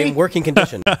angry. in working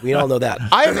condition. We all know that.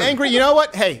 I am angry. You know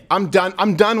what? Hey, I'm done.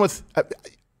 I'm done with...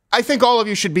 I think all of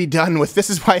you should be done with... This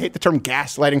is why I hate the term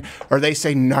gaslighting, or they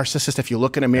say narcissist. If you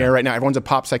look in a mirror right now, everyone's a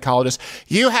pop psychologist.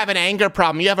 You have an anger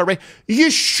problem. You have a...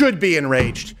 You should be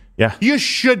enraged. Yeah. You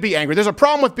should be angry. There's a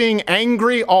problem with being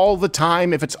angry all the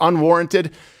time if it's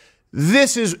unwarranted.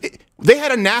 They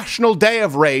had a national day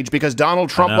of rage because Donald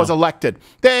Trump was elected.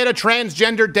 They had a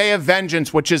transgender day of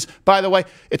vengeance, which is, by the way,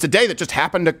 it's a day that just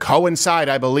happened to coincide,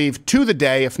 I believe, to the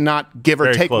day, if not give or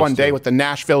Very take close one day, to. with the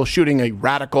Nashville shooting a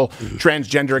radical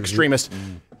transgender extremist.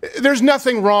 There's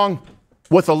nothing wrong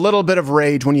with a little bit of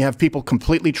rage when you have people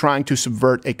completely trying to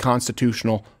subvert a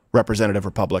constitutional representative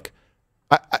republic.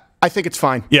 I think it's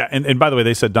fine. Yeah, and by the way,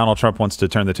 they said Donald Trump wants to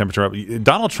turn the temperature up.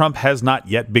 Donald Trump has not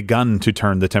yet begun to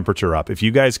turn the temperature up. If you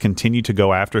guys continue to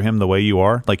go after him the way you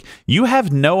are, like, you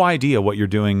have no idea what you're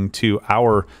doing to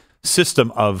our system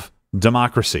of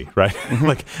democracy, right?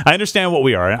 Like, I understand what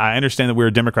we are. I understand that we're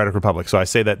a democratic republic. So I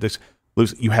say that this...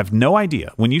 You have no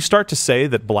idea. When you start to say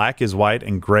that black is white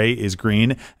and gray is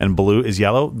green and blue is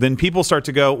yellow, then people start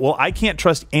to go, well, I can't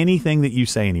trust anything that you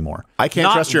say anymore. I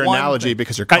can't trust your analogy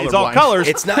because you're colorblind. It's all colors.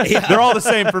 It's not. Yeah. They're all the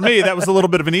same for me. That was a little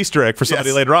bit of an Easter egg for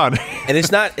somebody later on. And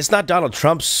it's not Donald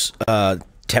Trump's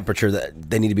temperature that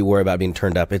they need to be worried about being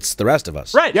turned up. It's the rest of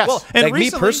us. Right. Yes. Well, and like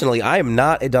me personally, I am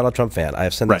not a Donald Trump fan. I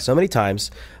have said that so many times.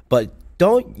 But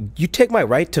don't you take my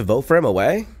right to vote for him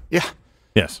away? Yeah.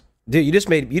 Yes. Dude, you just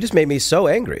made me so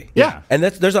angry. Yeah, and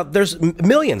there's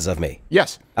millions of me.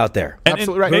 Yes, out there.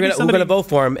 Absolutely right. We're going to vote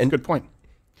for him. And good point.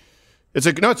 It's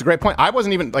a great point. I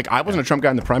wasn't a Trump guy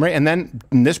in the primary, and then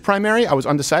in this primary, I was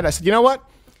undecided. I said, you know what?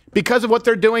 Because of what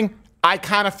they're doing, I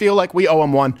kind of feel like we owe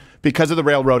them one because of the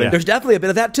railroading. There's definitely a bit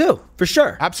of that too, for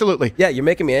sure. Absolutely. Yeah, you're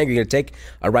making me angry. You're going to take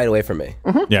a right away from me.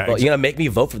 Yeah, well, you're going to make me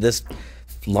vote for this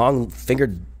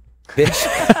long-fingered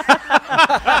bitch.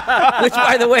 Which,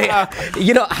 by the way,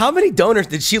 how many donors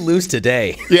did she lose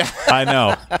today? Yeah, I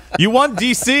know. You want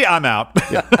DC? I'm out.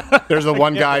 Yeah. There's the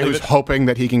one guy who's hoping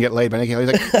that he can get laid by Nikki Haley.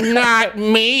 He's like, not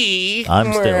me.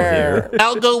 I'm still here.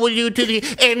 I'll go with you to the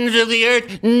ends of the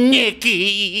earth,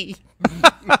 Nikki.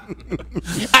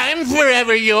 I'm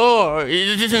forever yours.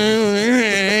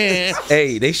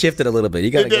 Hey, they shifted a little bit.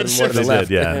 You got to go more to the left.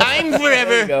 Yeah. I'm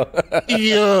forever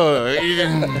yours.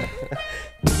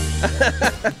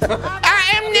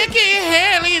 I am Nikki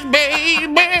Haley's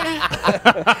baby.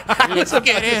 Let's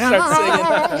get it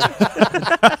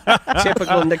on.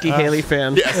 Typical Nikki Haley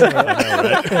fan. Yes.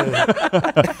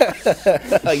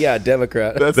 Yeah,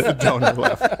 Democrat. That's the donor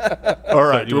left. All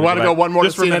right. Do we want to go one more to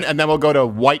CNN, and then we'll go to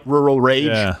white rural rage?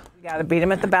 Yeah. You got to beat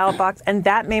him at the ballot box, and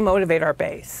that may motivate our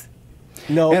base.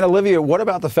 No. And Olivia, what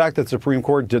about the fact that the Supreme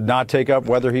Court did not take up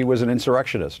whether he was an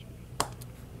insurrectionist?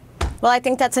 Well, I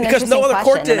think that's an interesting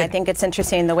question, and I think it's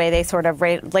interesting the way they sort of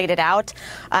laid it out.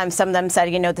 Some of them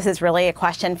said, this is really a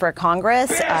question for Congress.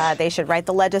 They should write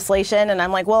the legislation, and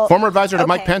I'm like, well, former advisor to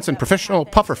Mike Pence and professional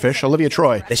pufferfish, Olivia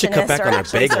Troy. They should cut back on their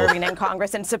bagel serving in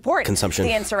Congress and support consumption.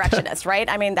 The insurrectionists, right?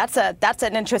 I mean, that's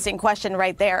an interesting question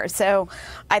right there. So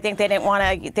I think they didn't want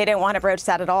to broach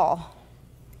that at all.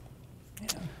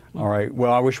 All right.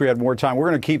 Well, I wish we had more time. We're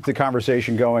going to keep the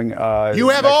conversation going. You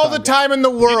have all the time in the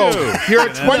world. You're a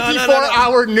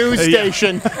 24-hour news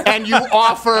station, and you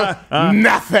offer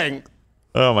nothing.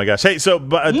 Oh, my gosh. Hey, so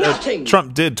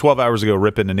Trump did 12 hours ago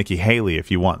rip into Nikki Haley, if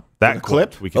you want That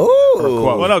clip? We can, Ooh. or a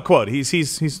quote. Well, no, quote.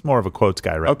 He's more of a quotes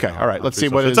guy, right? Okay, now. all right. Let's see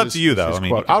what it's up to you, though. I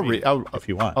mean, quote. I'll read if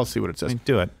you want. I'll see what it says.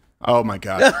 Do it. Oh my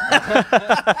God! All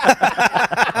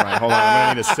right, hold on.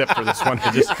 I'm gonna need a sip for this one.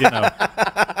 Just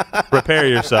prepare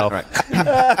yourself. All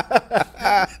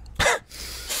right.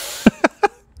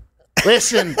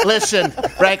 Listen,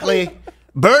 frankly,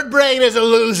 Bird Brain is a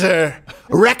loser.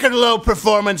 Record low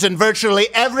performance in virtually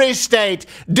every state.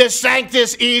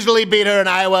 DeSantis easily beat her in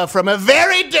Iowa from a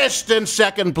very distant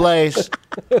second place.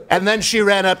 And then she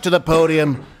ran up to the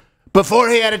podium before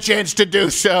he had a chance to do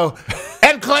so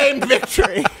and claimed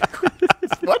victory.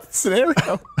 What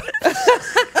scenario?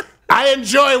 I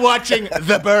enjoy watching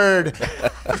The Bird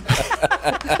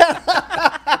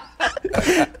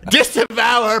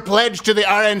disavow her pledge to the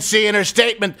RNC in her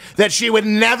statement that she would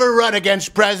never run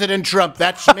against President Trump.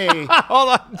 That's me. Hold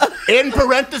on. In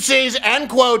parentheses and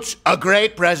quotes, a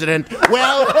great president.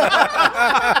 Well,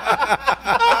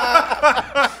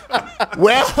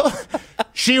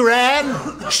 she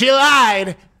ran, she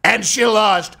lied, and she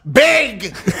lost.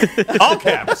 Big! All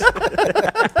caps.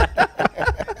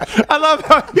 I love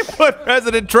how you put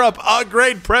President Trump, a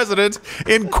great president,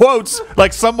 in quotes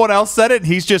like someone else said it and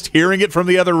he's just hearing it from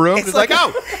the other room. It's like,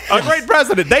 oh, a great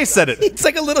president. They said it. It's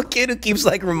like a little kid who keeps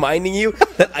like reminding you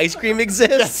that ice cream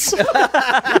exists. So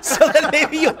that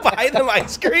maybe you buy them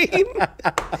ice cream.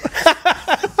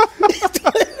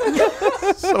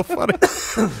 So funny.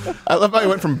 I love how he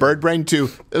went from Bird Brain to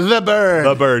The Bird.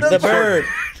 The Bird. The Bird.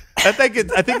 I think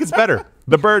it's better.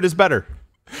 The Bird is better.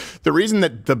 The reason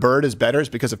that The Bird is better is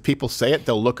because if people say it,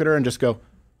 they'll look at her and just go,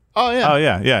 oh, yeah. Oh,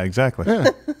 yeah, exactly.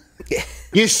 Yeah.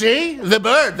 You see? The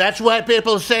Bird. That's why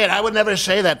people say it. I would never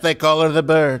say that. They call her The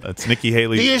Bird. That's Nikki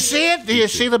Haley. Do you see it? Do you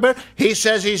see the bird? He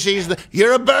says he sees the...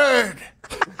 You're a bird.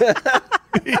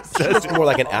 It's more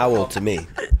like an owl to me.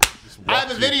 I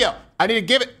have a video. I need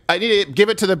to give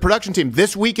it to the production team.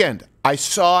 This weekend, I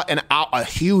saw a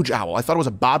huge owl. I thought it was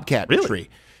a bobcat tree.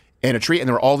 In a tree, and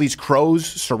there were all these crows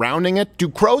surrounding it. Do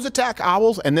crows attack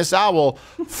owls? And this owl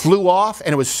flew off,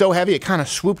 and it was so heavy it kind of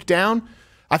swooped down.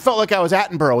 I felt like I was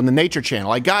Attenborough in the Nature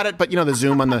Channel. I got it, but the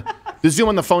zoom on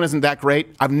the phone isn't that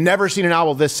great. I've never seen an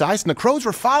owl this size, and the crows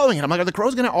were following it. I'm like, are the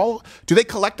crows going to do they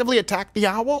collectively attack the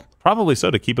owl? Probably so,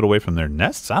 to keep it away from their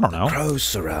nests. I don't know. Crows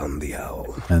surround the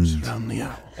owl. And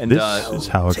And this is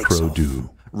how a crow do.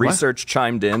 Research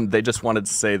chimed in. They just wanted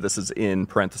to say this is in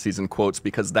parentheses and quotes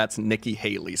because that's Nikki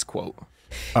Haley's quote.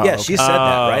 Yeah, she said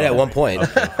that, right, at one point.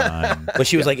 Okay, when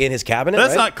she was like in his cabinet,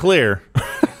 That's not clear.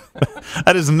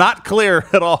 That is not clear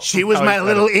at all. She was my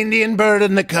little Indian bird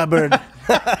in the cupboard.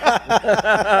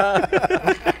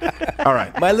 All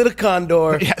right. My little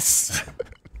condor. Yes.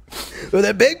 With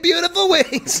their big, beautiful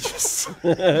wings.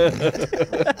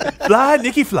 Fly,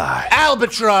 Nikki, fly.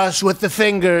 Albatross with the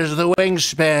fingers, the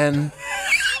wingspan.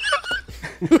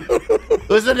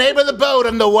 Was the name of the boat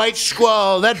on the White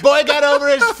Squall. That boy got over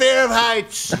his fear of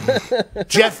heights.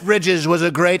 Jeff Bridges was a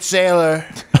great sailor.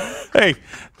 Hey.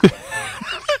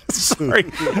 Sorry.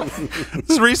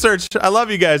 This research, I love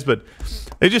you guys, but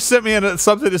they just sent me in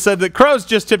something that said that crows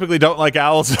just typically don't like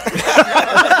owls.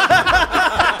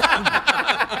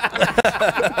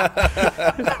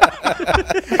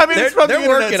 I mean, it's from the internet,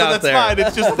 working so out that's there. fine.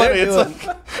 It's just funny. It's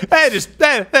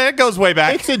like, hey, it goes way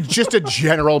back. It's just a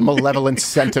general malevolent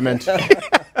sentiment.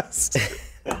 Yes.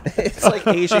 It's like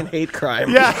Asian hate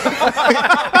crime. Yeah.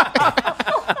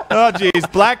 Oh, geez.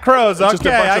 Black crows. Okay, Just a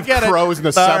bunch I of get crows in the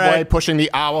it. All subway right. pushing the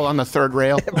owl on the third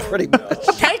rail. Pretty much.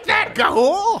 Take that,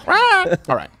 Gahul.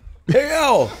 All right. Hey,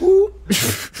 yo.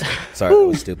 Sorry, that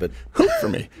was stupid. For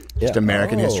me. Just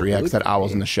American History X. That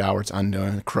owl's in the shower. It's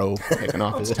undoing. A crow taking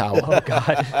off his towel. Oh,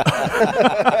 God.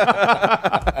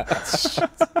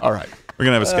 All right. We're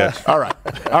going to have a sketch. All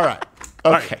right.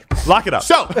 Okay. Lock it up.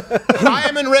 So, I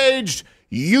am enraged.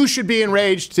 You should be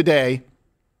enraged today.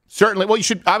 Certainly. Well, you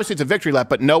should. Obviously, it's a victory lap,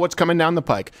 but know what's coming down the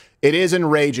pike. It is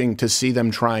enraging to see them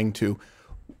trying to,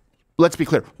 let's be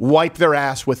clear, wipe their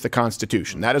ass with the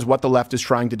Constitution. That is what the left is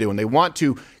trying to do. And they want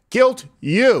to guilt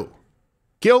you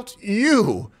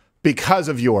because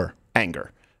of your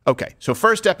anger. Okay, so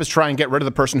first step is try and get rid of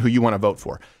the person who you want to vote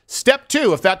for. Step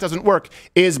 2, if that doesn't work,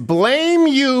 is blame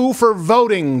you for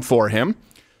voting for him.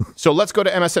 So let's go to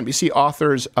MSNBC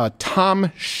authors Tom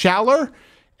Schaller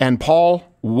and Paul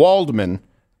Waldman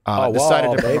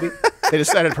decided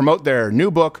to promote their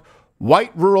new book,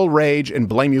 White Rural Rage and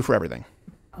Blame You for Everything.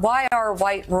 Why are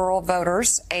white rural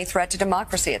voters a threat to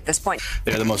democracy at this point?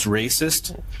 They're the most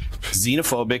racist,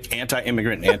 xenophobic,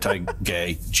 anti-immigrant,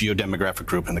 anti-gay geodemographic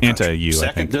group in the country. Anti-you,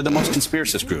 Second, they're the most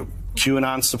conspiracist group.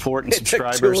 QAnon support and It took two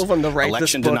subscribers, of them to write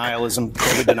election this book. denialism,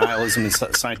 COVID denialism,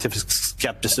 and scientific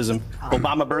skepticism,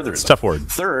 Obama birtherism. Tough word.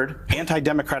 Third,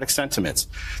 anti-democratic sentiments.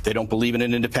 They don't believe in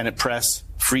an independent press,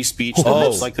 free speech. They're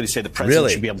most likely to say the president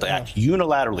should be able to act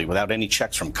unilaterally without any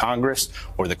checks from Congress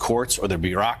or the courts or the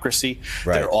bureaucracy.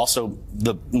 They're also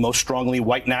the most strongly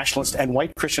white nationalists and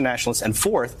white Christian nationalists. And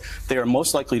fourth, they are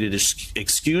most likely to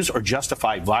excuse or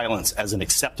justify violence as an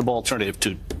acceptable alternative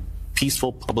to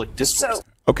peaceful public discourse.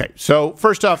 Okay, so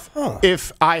first off,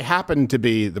 if I happen to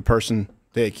be the person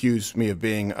they accuse me of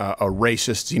being a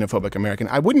racist, xenophobic American,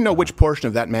 I wouldn't know which portion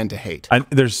of that man to hate.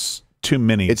 There's too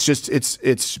many. It's just,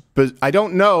 but I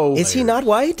don't know. Is he not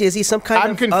white? Is he some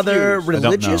kind of other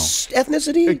religious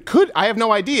ethnicity? It could. I have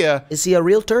no idea. Is he a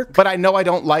real Turk? But I know I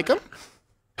don't like him.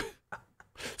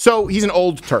 So he's an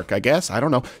old Turk, I guess. I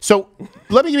don't know. So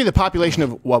let me give you the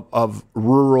population of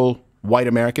rural white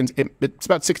Americans. It's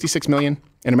about 66 million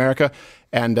in America.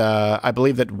 And I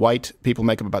believe that white people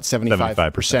make up about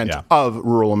 75% of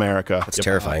rural America. That's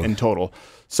terrifying. In total.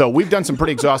 So we've done some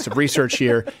pretty exhaustive research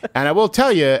here. And I will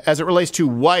tell you, as it relates to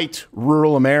white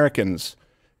rural Americans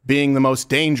being the most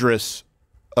dangerous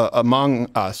among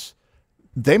us,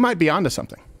 they might be onto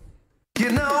something.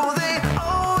 You know, they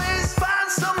always find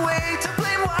some way to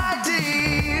blame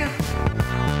YD.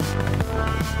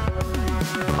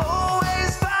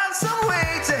 Always find some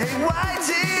way to hate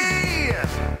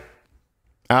YD.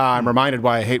 I'm reminded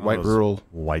why I hate rural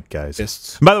white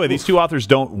guys. By the way, these two authors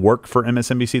don't work for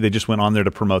MSNBC. They just went on there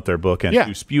to promote their book and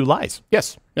to spew lies.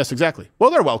 Yes, exactly.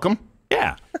 Well, they're welcome.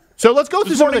 Yeah. So let's go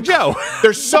through some of the Joe.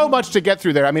 There's so much to get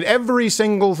through there. I mean, every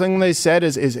single thing they said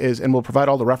is, and we'll provide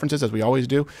all the references as we always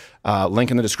do. Link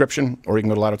in the description, or you can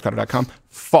go to loudwithcarter.com.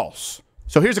 False.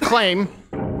 So here's a claim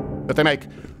that they make: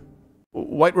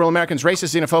 white rural Americans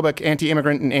racist, xenophobic,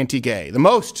 anti-immigrant, and anti-gay. The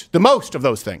most of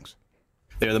those things.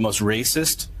 They're the most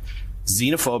racist,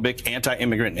 xenophobic,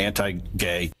 anti-immigrant, and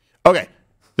anti-gay. Okay.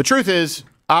 The truth is,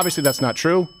 obviously that's not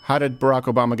true. How did Barack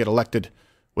Obama get elected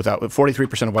without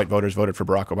 43% of white voters voted for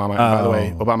Barack Obama? And by the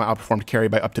way, Obama outperformed Kerry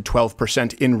by up to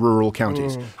 12% in rural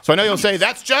counties. So I know you'll say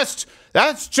that's just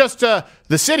the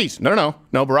cities. No.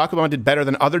 Barack Obama did better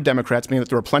than other Democrats, meaning that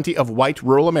there were plenty of white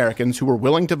rural Americans who were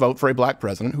willing to vote for a black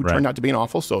president who turned out to be an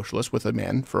awful socialist with a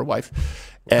man for a wife.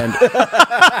 And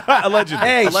allegedly.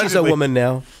 Hey, she's a woman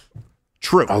now.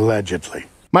 True. Allegedly.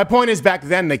 My point is, back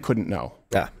then they couldn't know.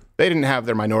 Yeah. They didn't have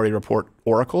their Minority Report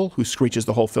oracle who screeches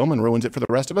the whole film and ruins it for the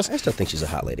rest of us. I still think she's a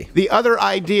hot lady. The other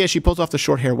idea, she pulls off the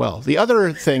short hair well. The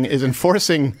other thing is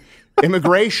enforcing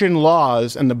immigration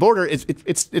laws and the border.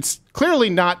 It's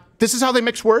clearly not. This is how they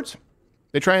mix words.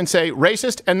 They try and say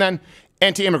racist and then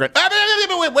anti-immigrant.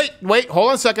 Wait, hold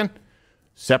on a second.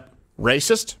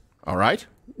 Racist. All right.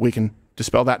 We can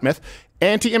dispel that myth.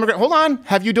 Anti-immigrant. Hold on.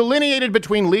 Have you delineated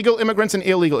between legal immigrants and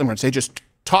illegal immigrants? They just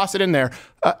toss it in there.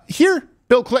 Here,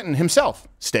 Bill Clinton himself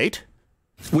state,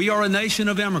 we are a nation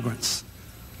of immigrants,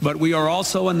 but we are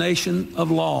also a nation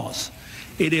of laws.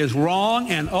 It is wrong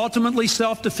and ultimately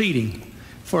self-defeating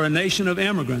for a nation of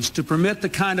immigrants to permit the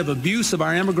kind of abuse of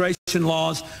our immigration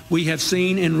laws we have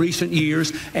seen in recent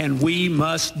years, and we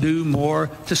must do more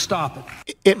to stop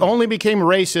it. It only became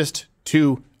racist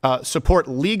to support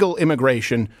legal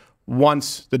immigration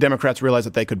once the Democrats realized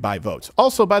that they could buy votes.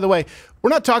 Also, by the way, we're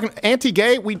not talking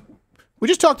anti-gay. We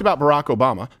just talked about Barack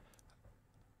Obama.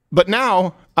 But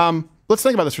now, let's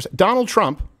think about this for a second. Donald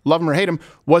Trump, love him or hate him,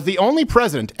 was the only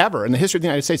president ever in the history of the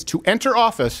United States to enter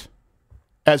office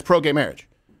as pro-gay marriage.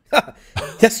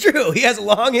 That's true. He has a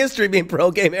long history being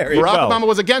pro-gay marriage. Barack Obama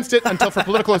was against it until for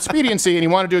political expediency, and he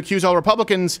wanted to accuse all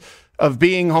Republicans of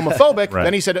being homophobic.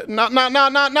 Then he said,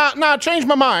 no, change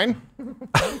my mind.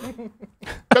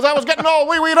 Because I was getting all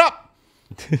wee-weed up.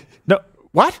 No.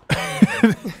 What?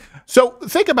 So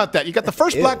think about that. You got the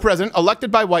first black president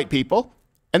elected by white people,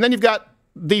 and then you've got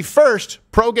the first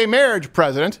pro-gay marriage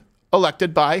president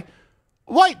elected by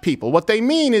white people. What they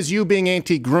mean is you being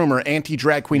anti-groomer,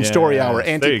 anti-drag queen story hour,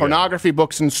 anti-pornography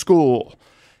books in school,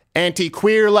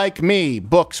 anti-queer like me,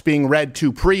 books being read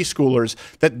to preschoolers,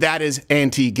 that is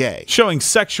anti-gay. Showing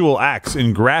sexual acts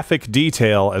in graphic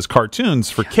detail as cartoons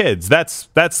for kids. That's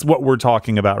what we're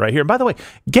talking about right here. And by the way,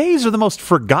 gays are the most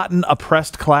forgotten,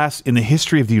 oppressed class in the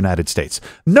history of the United States.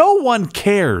 No one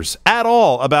cares at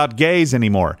all about gays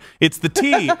anymore. It's the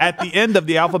T at the end of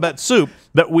the alphabet soup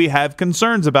that we have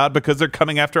concerns about because they're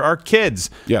coming after our kids.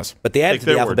 Yes. But they add to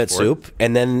the alphabet soup,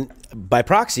 and then by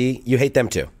proxy, you hate them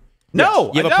too.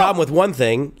 No, you have a problem with one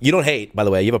thing. You don't hate, by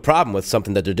the way. You have a problem with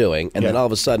something that they're doing, and then all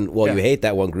of a sudden, you hate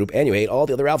that one group, and you hate all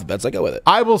the other alphabets that go with it.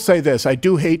 I will say this: I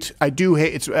hate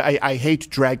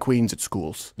drag queens at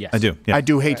schools. Yes, I do. Yeah. I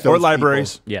do hate those. Or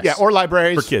libraries. Yes. Yeah, or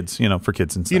libraries for kids. For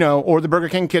kids and stuff. Or the Burger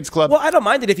King Kids Club. Well, I don't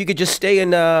mind it if you could just stay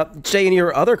in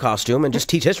your other costume and just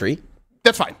teach history.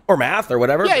 That's fine. Or math or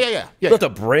whatever. Yeah. You have to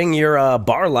bring your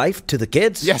bar life to the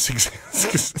kids. Yes,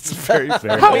 it's very,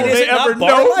 very. How will they ever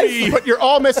know me? But you're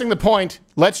all missing the point.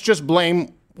 Let's just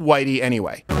blame Whitey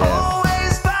anyway.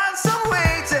 Always find some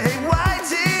way to hate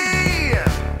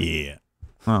Whitey. Yeah.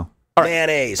 Oh.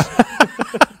 Mayonnaise.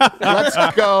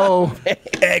 Let's go.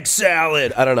 Egg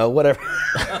salad. I don't know. Whatever.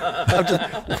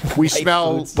 We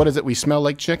smell. What is it? We smell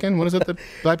like chicken. What is it that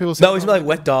black people say? No, we smell like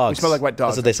wet dogs. We smell like wet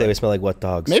dogs. That's what they say. We smell like wet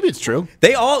dogs. Maybe it's true.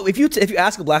 They all. If you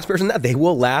ask a black person that, they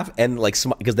will laugh and like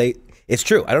because they. It's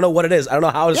true. I don't know what it is. I don't know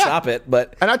how to stop it,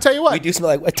 but and I tell you what, we do smell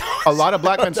like wet dogs. A lot of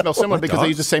black men smell similar because they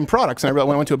use the same products. And I realized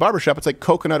when I went to a barbershop, it's like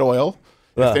coconut oil.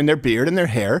 In their beard and their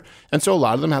hair, and so a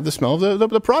lot of them have the smell of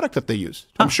the product that they use.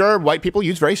 I'm sure white people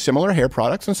use very similar hair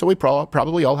products, and so we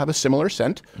probably all have a similar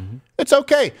scent. It's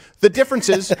okay. The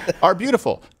differences are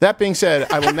beautiful. That being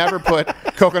said, I will never put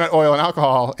coconut oil and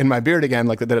alcohol in my beard again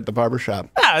like they did at the barbershop.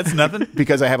 It's nothing.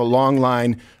 Because I have a long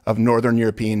line of Northern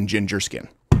European ginger skin.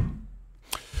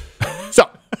 So,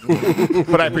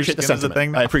 but I appreciate the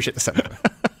sentiment. I appreciate the sentiment.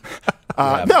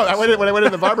 No, when I went to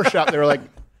the barbershop, they were like,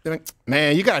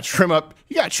 man, you gotta trim up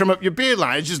your beard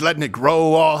line. It's just letting it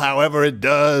grow all however it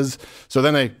does. So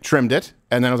then I trimmed it,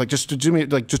 and then I was like, just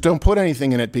don't put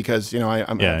anything in it because I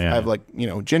have like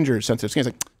ginger sensitive skin. It's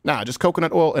like, nah, just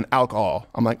coconut oil and alcohol.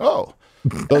 I'm like, oh,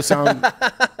 those sound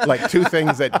like two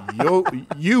things that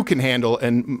you can handle,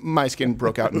 and my skin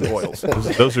broke out in oils.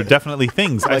 Those are definitely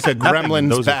things. Like I said a gremlin's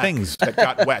those back are things that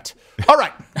got wet. All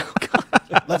right,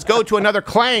 let's go to another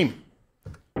claim.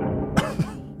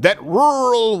 That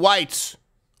rural whites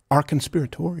are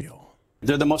conspiratorial.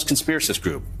 They're the most conspiracist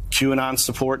group. QAnon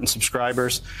support and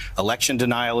subscribers, election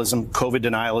denialism, COVID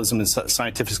denialism and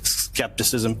scientific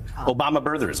skepticism, Obama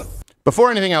birtherism.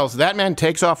 Before anything else, that man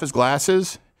takes off his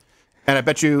glasses, and I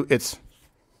bet you it's...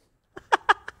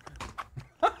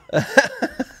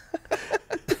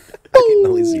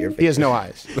 only see your face. He has no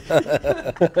eyes.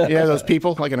 Yeah, those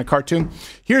people, like in a cartoon.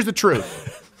 Here's the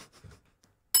truth.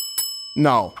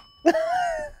 No.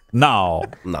 No.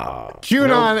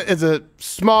 QAnon is it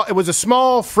was a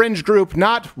small fringe group,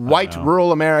 not white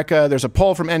rural America. There's a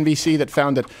poll from NBC that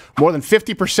found that more than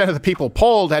 50% of the people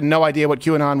polled had no idea what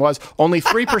QAnon was. Only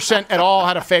 3% at all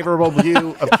had a favorable view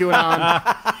of QAnon.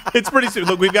 It's pretty soon.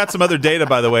 Look, we've got some other data,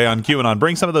 by the way, on QAnon.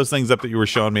 Bring some of those things up that you were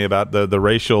showing me about the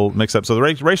racial mix-up. So the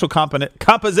racial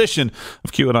composition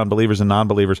of QAnon believers and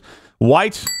non-believers.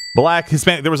 White, black,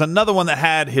 Hispanic. There was another one that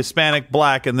had Hispanic,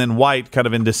 black, and then white kind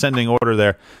of in descending order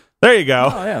there. There you go.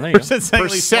 Oh, yeah, there you go.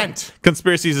 Percent.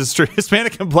 Conspiracies is true.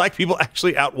 Hispanic and black people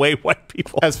actually outweigh white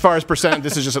people. As far as percent,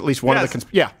 this is just at least one of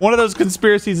the... One of those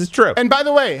conspiracies is true. And by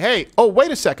the way, hey, wait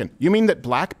a second. You mean that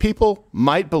black people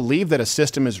might believe that a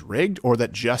system is rigged or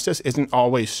that justice isn't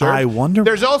always served? I wonder.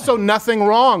 There's also nothing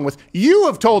wrong with... You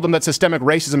have told them that systemic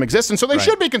racism exists, and so they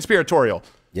should be conspiratorial.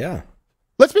 Yeah.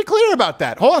 Let's be clear about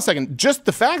that. Hold on a second. Just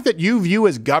the fact that you view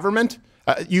government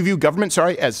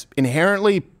as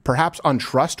inherently perhaps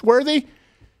untrustworthy.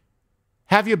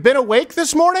 Have you been awake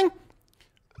this morning?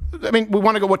 I mean, we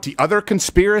want to go the other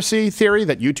conspiracy theory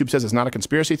that YouTube says is not a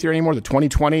conspiracy theory anymore, the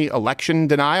 2020 election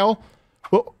denial.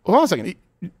 Well, hold on a second.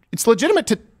 It's legitimate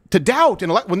to doubt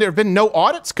when there have been no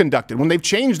audits conducted, when they've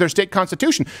changed their state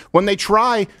constitution, when they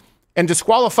try and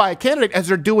disqualify a candidate as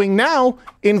they're doing now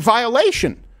in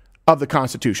violation of the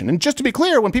Constitution. And just to be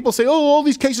clear, when people say, oh, all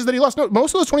these cases that he lost, no,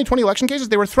 most of those 2020 election cases,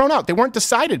 they were thrown out. They weren't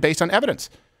decided based on evidence.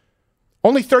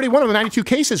 Only 31 of the 92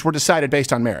 cases were decided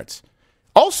based on merits.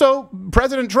 Also,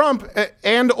 President Trump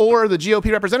and or the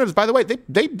GOP representatives, by the way,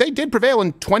 they did prevail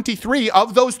in 23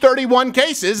 of those 31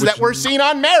 cases that were seen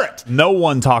on merit. No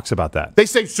one talks about that. They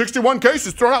say 61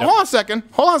 cases thrown out. Hold on a second.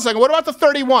 What about the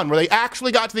 31 where they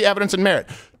actually got to the evidence and merit?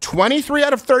 23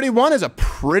 out of 31 is a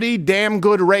pretty damn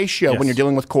good ratio when you're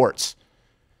dealing with courts.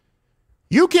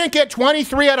 You can't get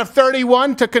 23 out of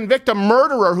 31 to convict a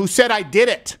murderer who said, I did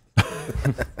it.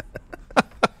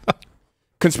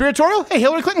 Conspiratorial? Hey,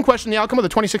 Hillary Clinton questioned the outcome of the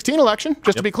 2016 election,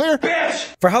 just to be clear.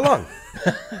 For how long?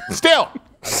 Still.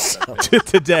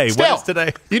 Today. Still. What is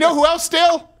today? You know who else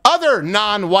still? Other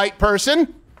non-white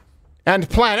person and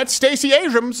planet, Stacey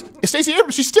Abrams. Stacey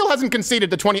Abrams, she still hasn't conceded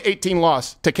the 2018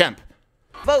 loss to Kemp.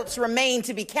 Votes remain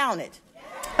to be counted.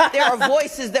 There are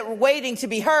voices that were waiting to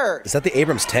be heard. Is that the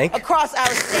Abrams tank? Across our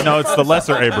state. No, it's the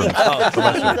lesser Abrams.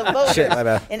 Millions of voters Shit, my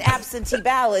bad. in absentee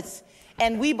ballots.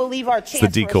 And we believe our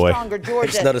chance for a stronger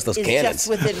Georgia is just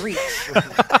within reach.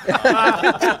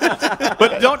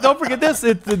 But don't forget this.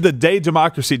 It's the day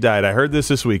democracy died. I heard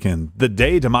this weekend. The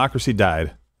day democracy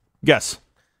died. Guess.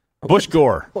 Bush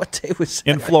Gore. What day was that?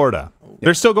 In Florida.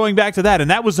 They're still going back to that, and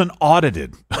that was an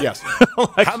audited. Yes.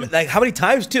 How many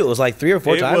times, too? It was like 3 or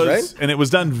 4 times, right? And it was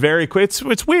done very quick.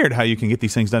 It's weird how you can get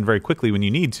these things done very quickly when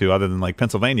you need to, other than like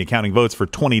Pennsylvania counting votes for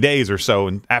 20 days or so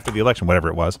and after the election, whatever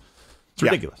it was. It's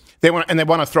ridiculous. They want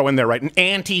to throw in there, right, an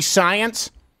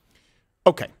anti-science.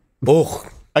 Okay. Oh.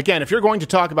 Again, if you're going to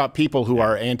talk about people who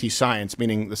are anti-science,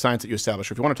 meaning the science that you establish,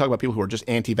 or if you want to talk about people who are just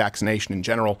anti-vaccination in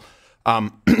general,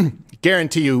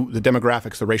 guarantee you the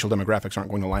demographics, the racial demographics aren't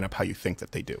going to line up how you think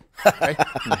that they do. Okay?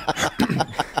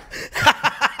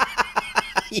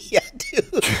 Yeah,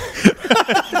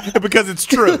 dude. Because it's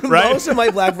true, right? Most of my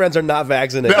black friends are not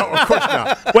vaccinated. No, of course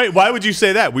not. Wait, why would you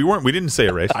say that? We didn't say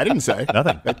a race. I didn't say.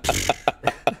 Nothing.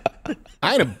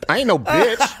 I ain't no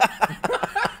bitch.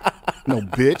 No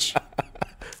bitch.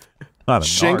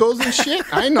 Shingles and shit?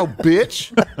 I ain't no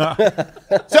bitch.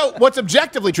 So what's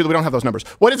objectively true, we don't have those numbers.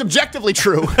 What is objectively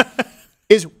true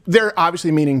is they're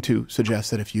obviously meaning to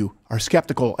suggest that if you are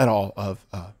skeptical at all of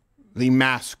the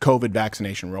mass COVID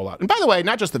vaccination rollout, and by the way,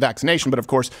 not just the vaccination, but of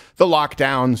course the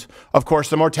lockdowns, of course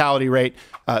the mortality rate,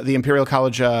 the Imperial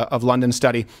College of London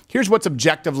study. Here's what's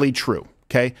objectively true,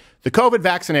 okay? The COVID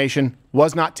vaccination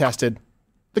was not tested.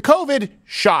 The COVID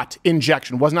shot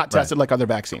injection was not tested like other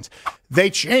vaccines. They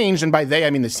changed, and by they, I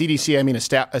mean the CDC, I mean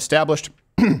established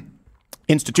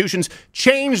institutions,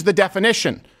 changed the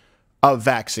definition of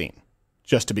vaccine,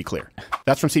 just to be clear.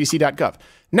 That's from cdc.gov.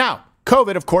 Now,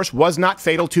 COVID, of course, was not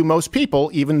fatal to most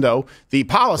people, even though the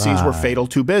policies were fatal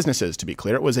to businesses, to be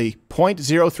clear. It was a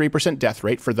 0.03% death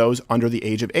rate for those under the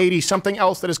age of 80, something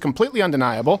else that is completely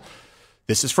undeniable.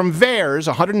 This is from VAERS.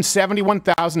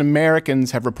 171,000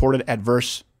 Americans have reported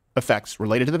adverse effects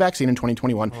related to the vaccine in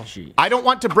 2021. I don't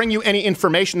want to bring you any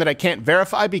information that I can't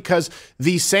verify because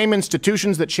these same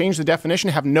institutions that changed the definition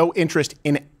have no interest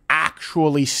in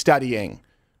actually studying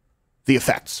the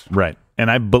effects. Right. And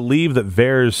I believe that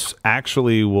VAERS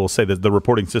actually will say that the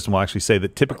reporting system will actually say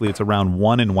that typically it's around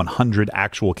 1 in 100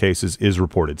 actual cases is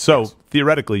reported. So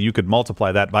theoretically, you could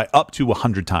multiply that by up to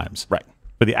 100 times. Right.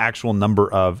 For the actual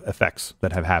number of effects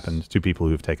that have happened to people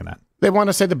who have taken that. They want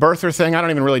to say the birther thing. I don't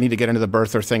even really need to get into the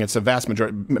birther thing. It's a vast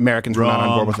majority. Americans were not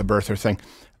on board with the birther thing.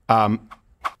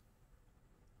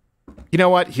 You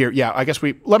know what? Here, yeah. I guess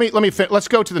let's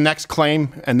go to the next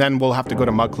claim, and then we'll have to go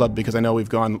to Mug Club because I know we've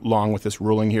gone long with this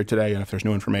ruling here today, and if there's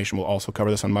new information, we'll also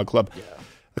cover this on Mug Club. Yeah.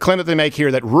 The claim that they make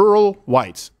here that rural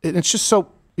whites. It's just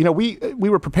so. You know, we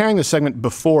were preparing this segment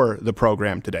before the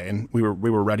program today, and we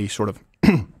were ready, sort of.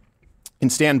 In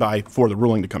standby for the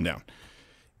ruling to come down.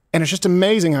 And it's just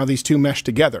amazing how these two mesh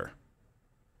together.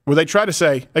 Where they try to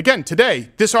say, again,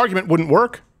 today, this argument wouldn't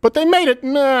work, but they made it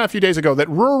a few days ago that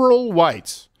rural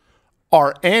whites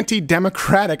are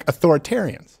anti-democratic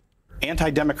authoritarians.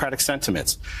 Anti-democratic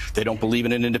sentiments. They don't believe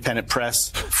in an independent press,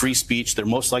 free speech. They're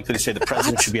most likely to say the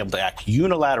president should be able to act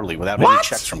unilaterally without any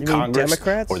checks from Congress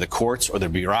or the courts or the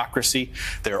bureaucracy.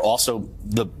 They're also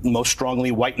the most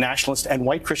strongly white nationalist and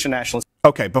white Christian nationalist.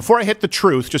 Okay, before I hit the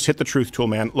truth, just hit the truth tool,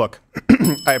 man. Look,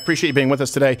 I appreciate you being with us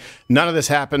today. None of this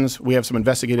happens. We have some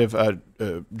investigative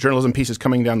journalism pieces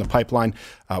coming down the pipeline.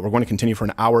 We're going to continue for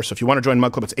an hour. So if you want to join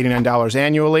Mug Club, it's $89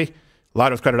 annually.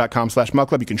 LouderWithCrowder.com/Mug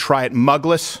Club. You can try it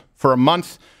mugless for a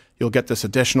month. You'll get this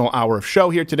additional hour of show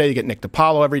here today. You get Nick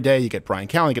DiPaolo every day. You get Brian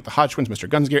Callen. You get the Hodgkins, Mr.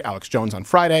 Gunsgear, Alex Jones on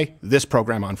Friday, this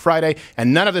program on Friday.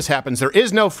 And none of this happens. There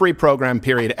is no free program,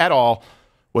 period, at all.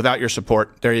 Without your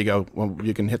support, there you go. Well,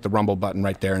 you can hit the Rumble button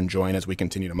right there and join as we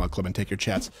continue to Mug Club and take your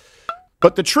chats.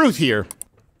 But the truth here,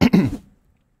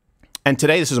 and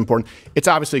today this is important, it's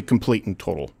obviously complete and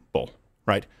total bull,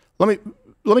 right? Let me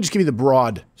just give you the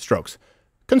broad strokes.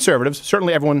 Conservatives,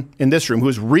 certainly everyone in this room who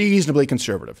is reasonably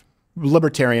conservative,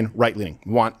 libertarian, right-leaning,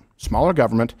 want smaller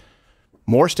government,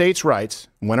 more states' rights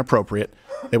when appropriate.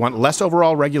 They want less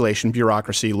overall regulation,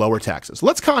 bureaucracy, lower taxes.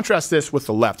 Let's contrast this with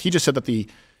the left. He just said that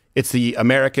it's the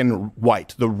American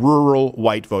white, the rural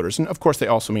white voters, and of course they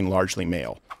also mean largely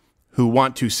male, who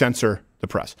want to censor the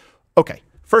press. Okay,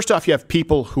 first off, you have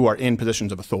people who are in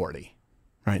positions of authority,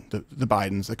 right? The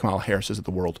Bidens, the Kamala Harrises of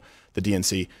the world, the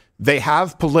DNC. They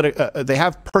have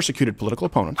persecuted political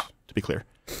opponents, to be clear.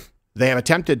 They have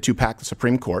attempted to pack the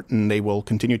Supreme Court, and they will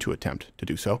continue to attempt to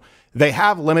do so. They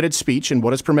have limited speech in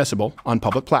what is permissible on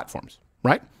public platforms,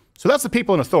 right? So that's the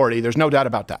people in authority. There's no doubt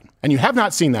about that. And you have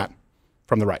not seen that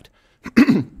from the right.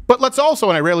 But let's also,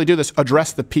 and I rarely do this,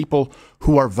 address the people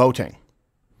who are voting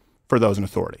for those in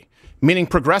authority, meaning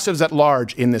progressives at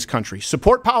large in this country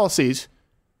support policies.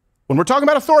 When we're talking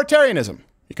about authoritarianism,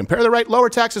 you compare the right, lower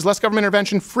taxes, less government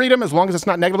intervention, freedom, as long as it's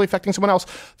not negatively affecting someone else.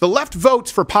 The left votes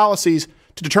for policies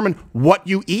to determine what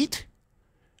you eat,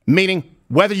 meaning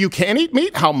whether you can eat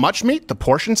meat, how much meat, the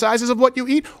portion sizes of what you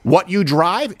eat, what you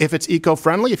drive, if it's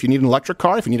eco-friendly, if you need an electric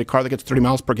car, if you need a car that gets 30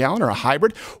 miles per gallon or a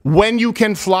hybrid, when you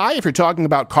can fly, if you're talking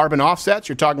about carbon offsets,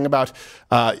 you're talking about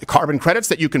carbon credits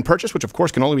that you can purchase, which of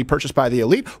course can only be purchased by the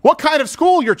elite, what kind of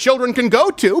school your children can go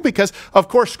to, because of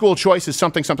course school choice is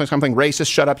something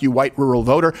racist, shut up you white rural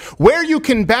voter, where you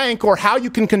can bank or how you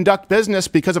can conduct business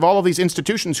because of all of these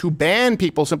institutions who ban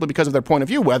people simply because of their point of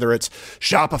view, whether it's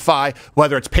Shopify,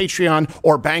 whether it's Patreon,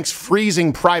 or banks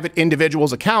freezing private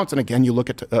individuals' accounts. And again, you look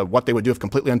at what they would do if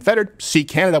completely unfettered. See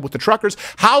Canada with the truckers.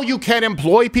 How you can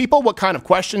employ people, what kind of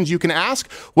questions you can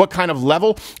ask, what kind of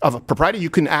level of propriety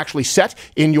you can actually set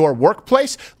in your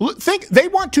workplace. Think they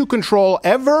want to control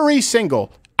every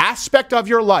single aspect of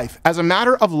your life as a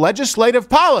matter of legislative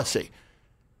policy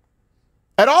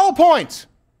at all points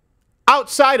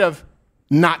outside of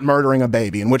not murdering a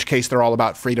baby, in which case they're all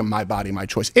about freedom, my body, my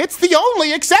choice. It's the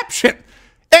only exception.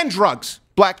 And drugs,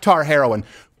 black tar, heroin.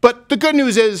 But the good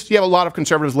news is you have a lot of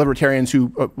conservatives, libertarians who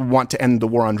want to end the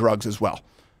war on drugs as well.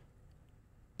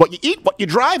 What you eat, what you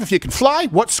drive, if you can fly,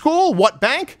 what school, what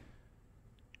bank,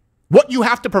 what you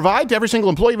have to provide to every single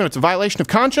employee, even if it's a violation of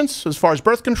conscience as far as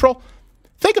birth control.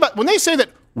 Think about when they say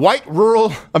that white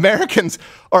rural Americans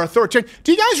are authoritarian.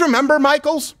 Do you guys remember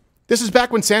Michaels? This is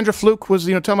back when Sandra Fluke was,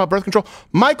 talking about birth control.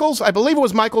 Michaels, I believe it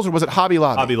was Michaels, or was it Hobby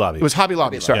Lobby? Hobby Lobby. It was Hobby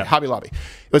Lobby. Sorry, Hobby Lobby.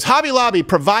 It was Hobby Lobby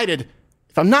provided,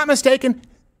 if I'm not mistaken,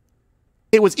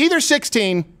 it was either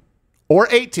 16 or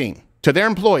 18 to their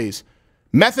employees,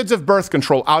 methods of birth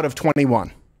control out of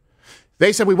 21.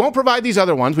 They said, we won't provide these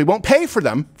other ones. We won't pay for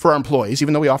them for our employees,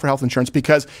 even though we offer health insurance,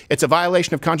 because it's a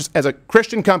violation of conscience. As a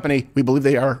Christian company, we believe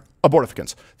they are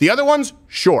abortificants. The other ones,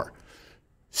 sure.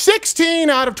 16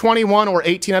 out of 21 or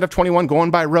 18 out of 21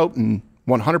 going by rote, and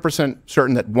 100%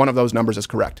 certain that one of those numbers is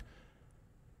correct.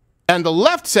 And the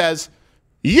left says,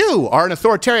 you are an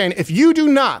authoritarian if you do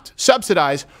not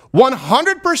subsidize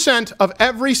 100% of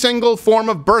every single form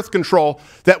of birth control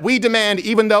that we demand,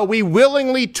 even though we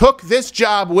willingly took this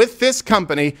job with this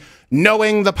company,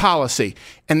 knowing the policy.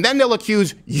 And then they'll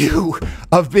accuse you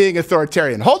of being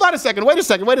authoritarian. Hold on a second, wait a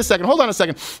second, hold on a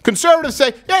second. Conservatives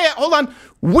say, yeah, hold on.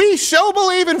 We so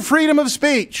believe in freedom of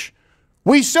speech.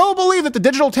 We so believe that the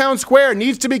digital town square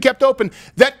needs to be kept open,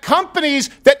 that companies,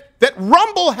 that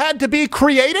Rumble had to be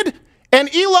created,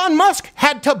 and Elon Musk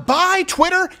had to buy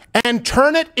Twitter and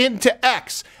turn it into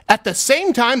X at the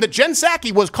same time that Jen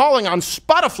Psaki was calling on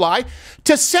Spotify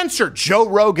to censor Joe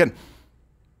Rogan.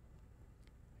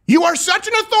 You are such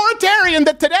an authoritarian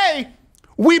that today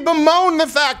we bemoan the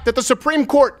fact that the Supreme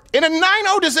Court, in a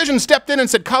 9-0 decision, stepped in and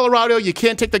said, Colorado, you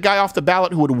can't take the guy off the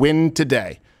ballot who would win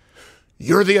today.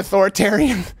 You're the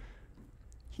authoritarian.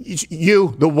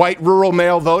 You, the white rural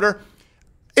male voter.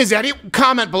 Is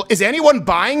anyone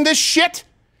buying this shit?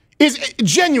 Is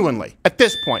genuinely at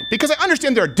this point, because I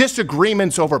understand there are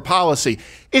disagreements over policy,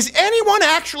 is anyone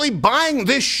actually buying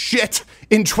this shit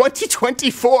in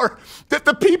 2024 that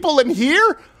the people in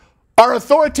here are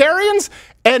authoritarians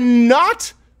and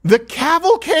not the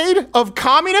cavalcade of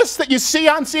communists that you see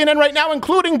on CNN right now,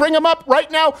 including, bring them up right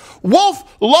now,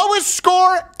 Wolf, lowest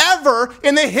score ever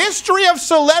in the history of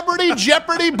Celebrity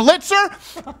Jeopardy Blitzer?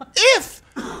 If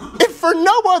for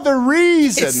no other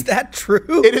reason. Is that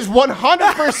true? It is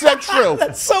 100% true.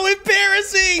 That's so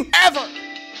embarrassing. Ever.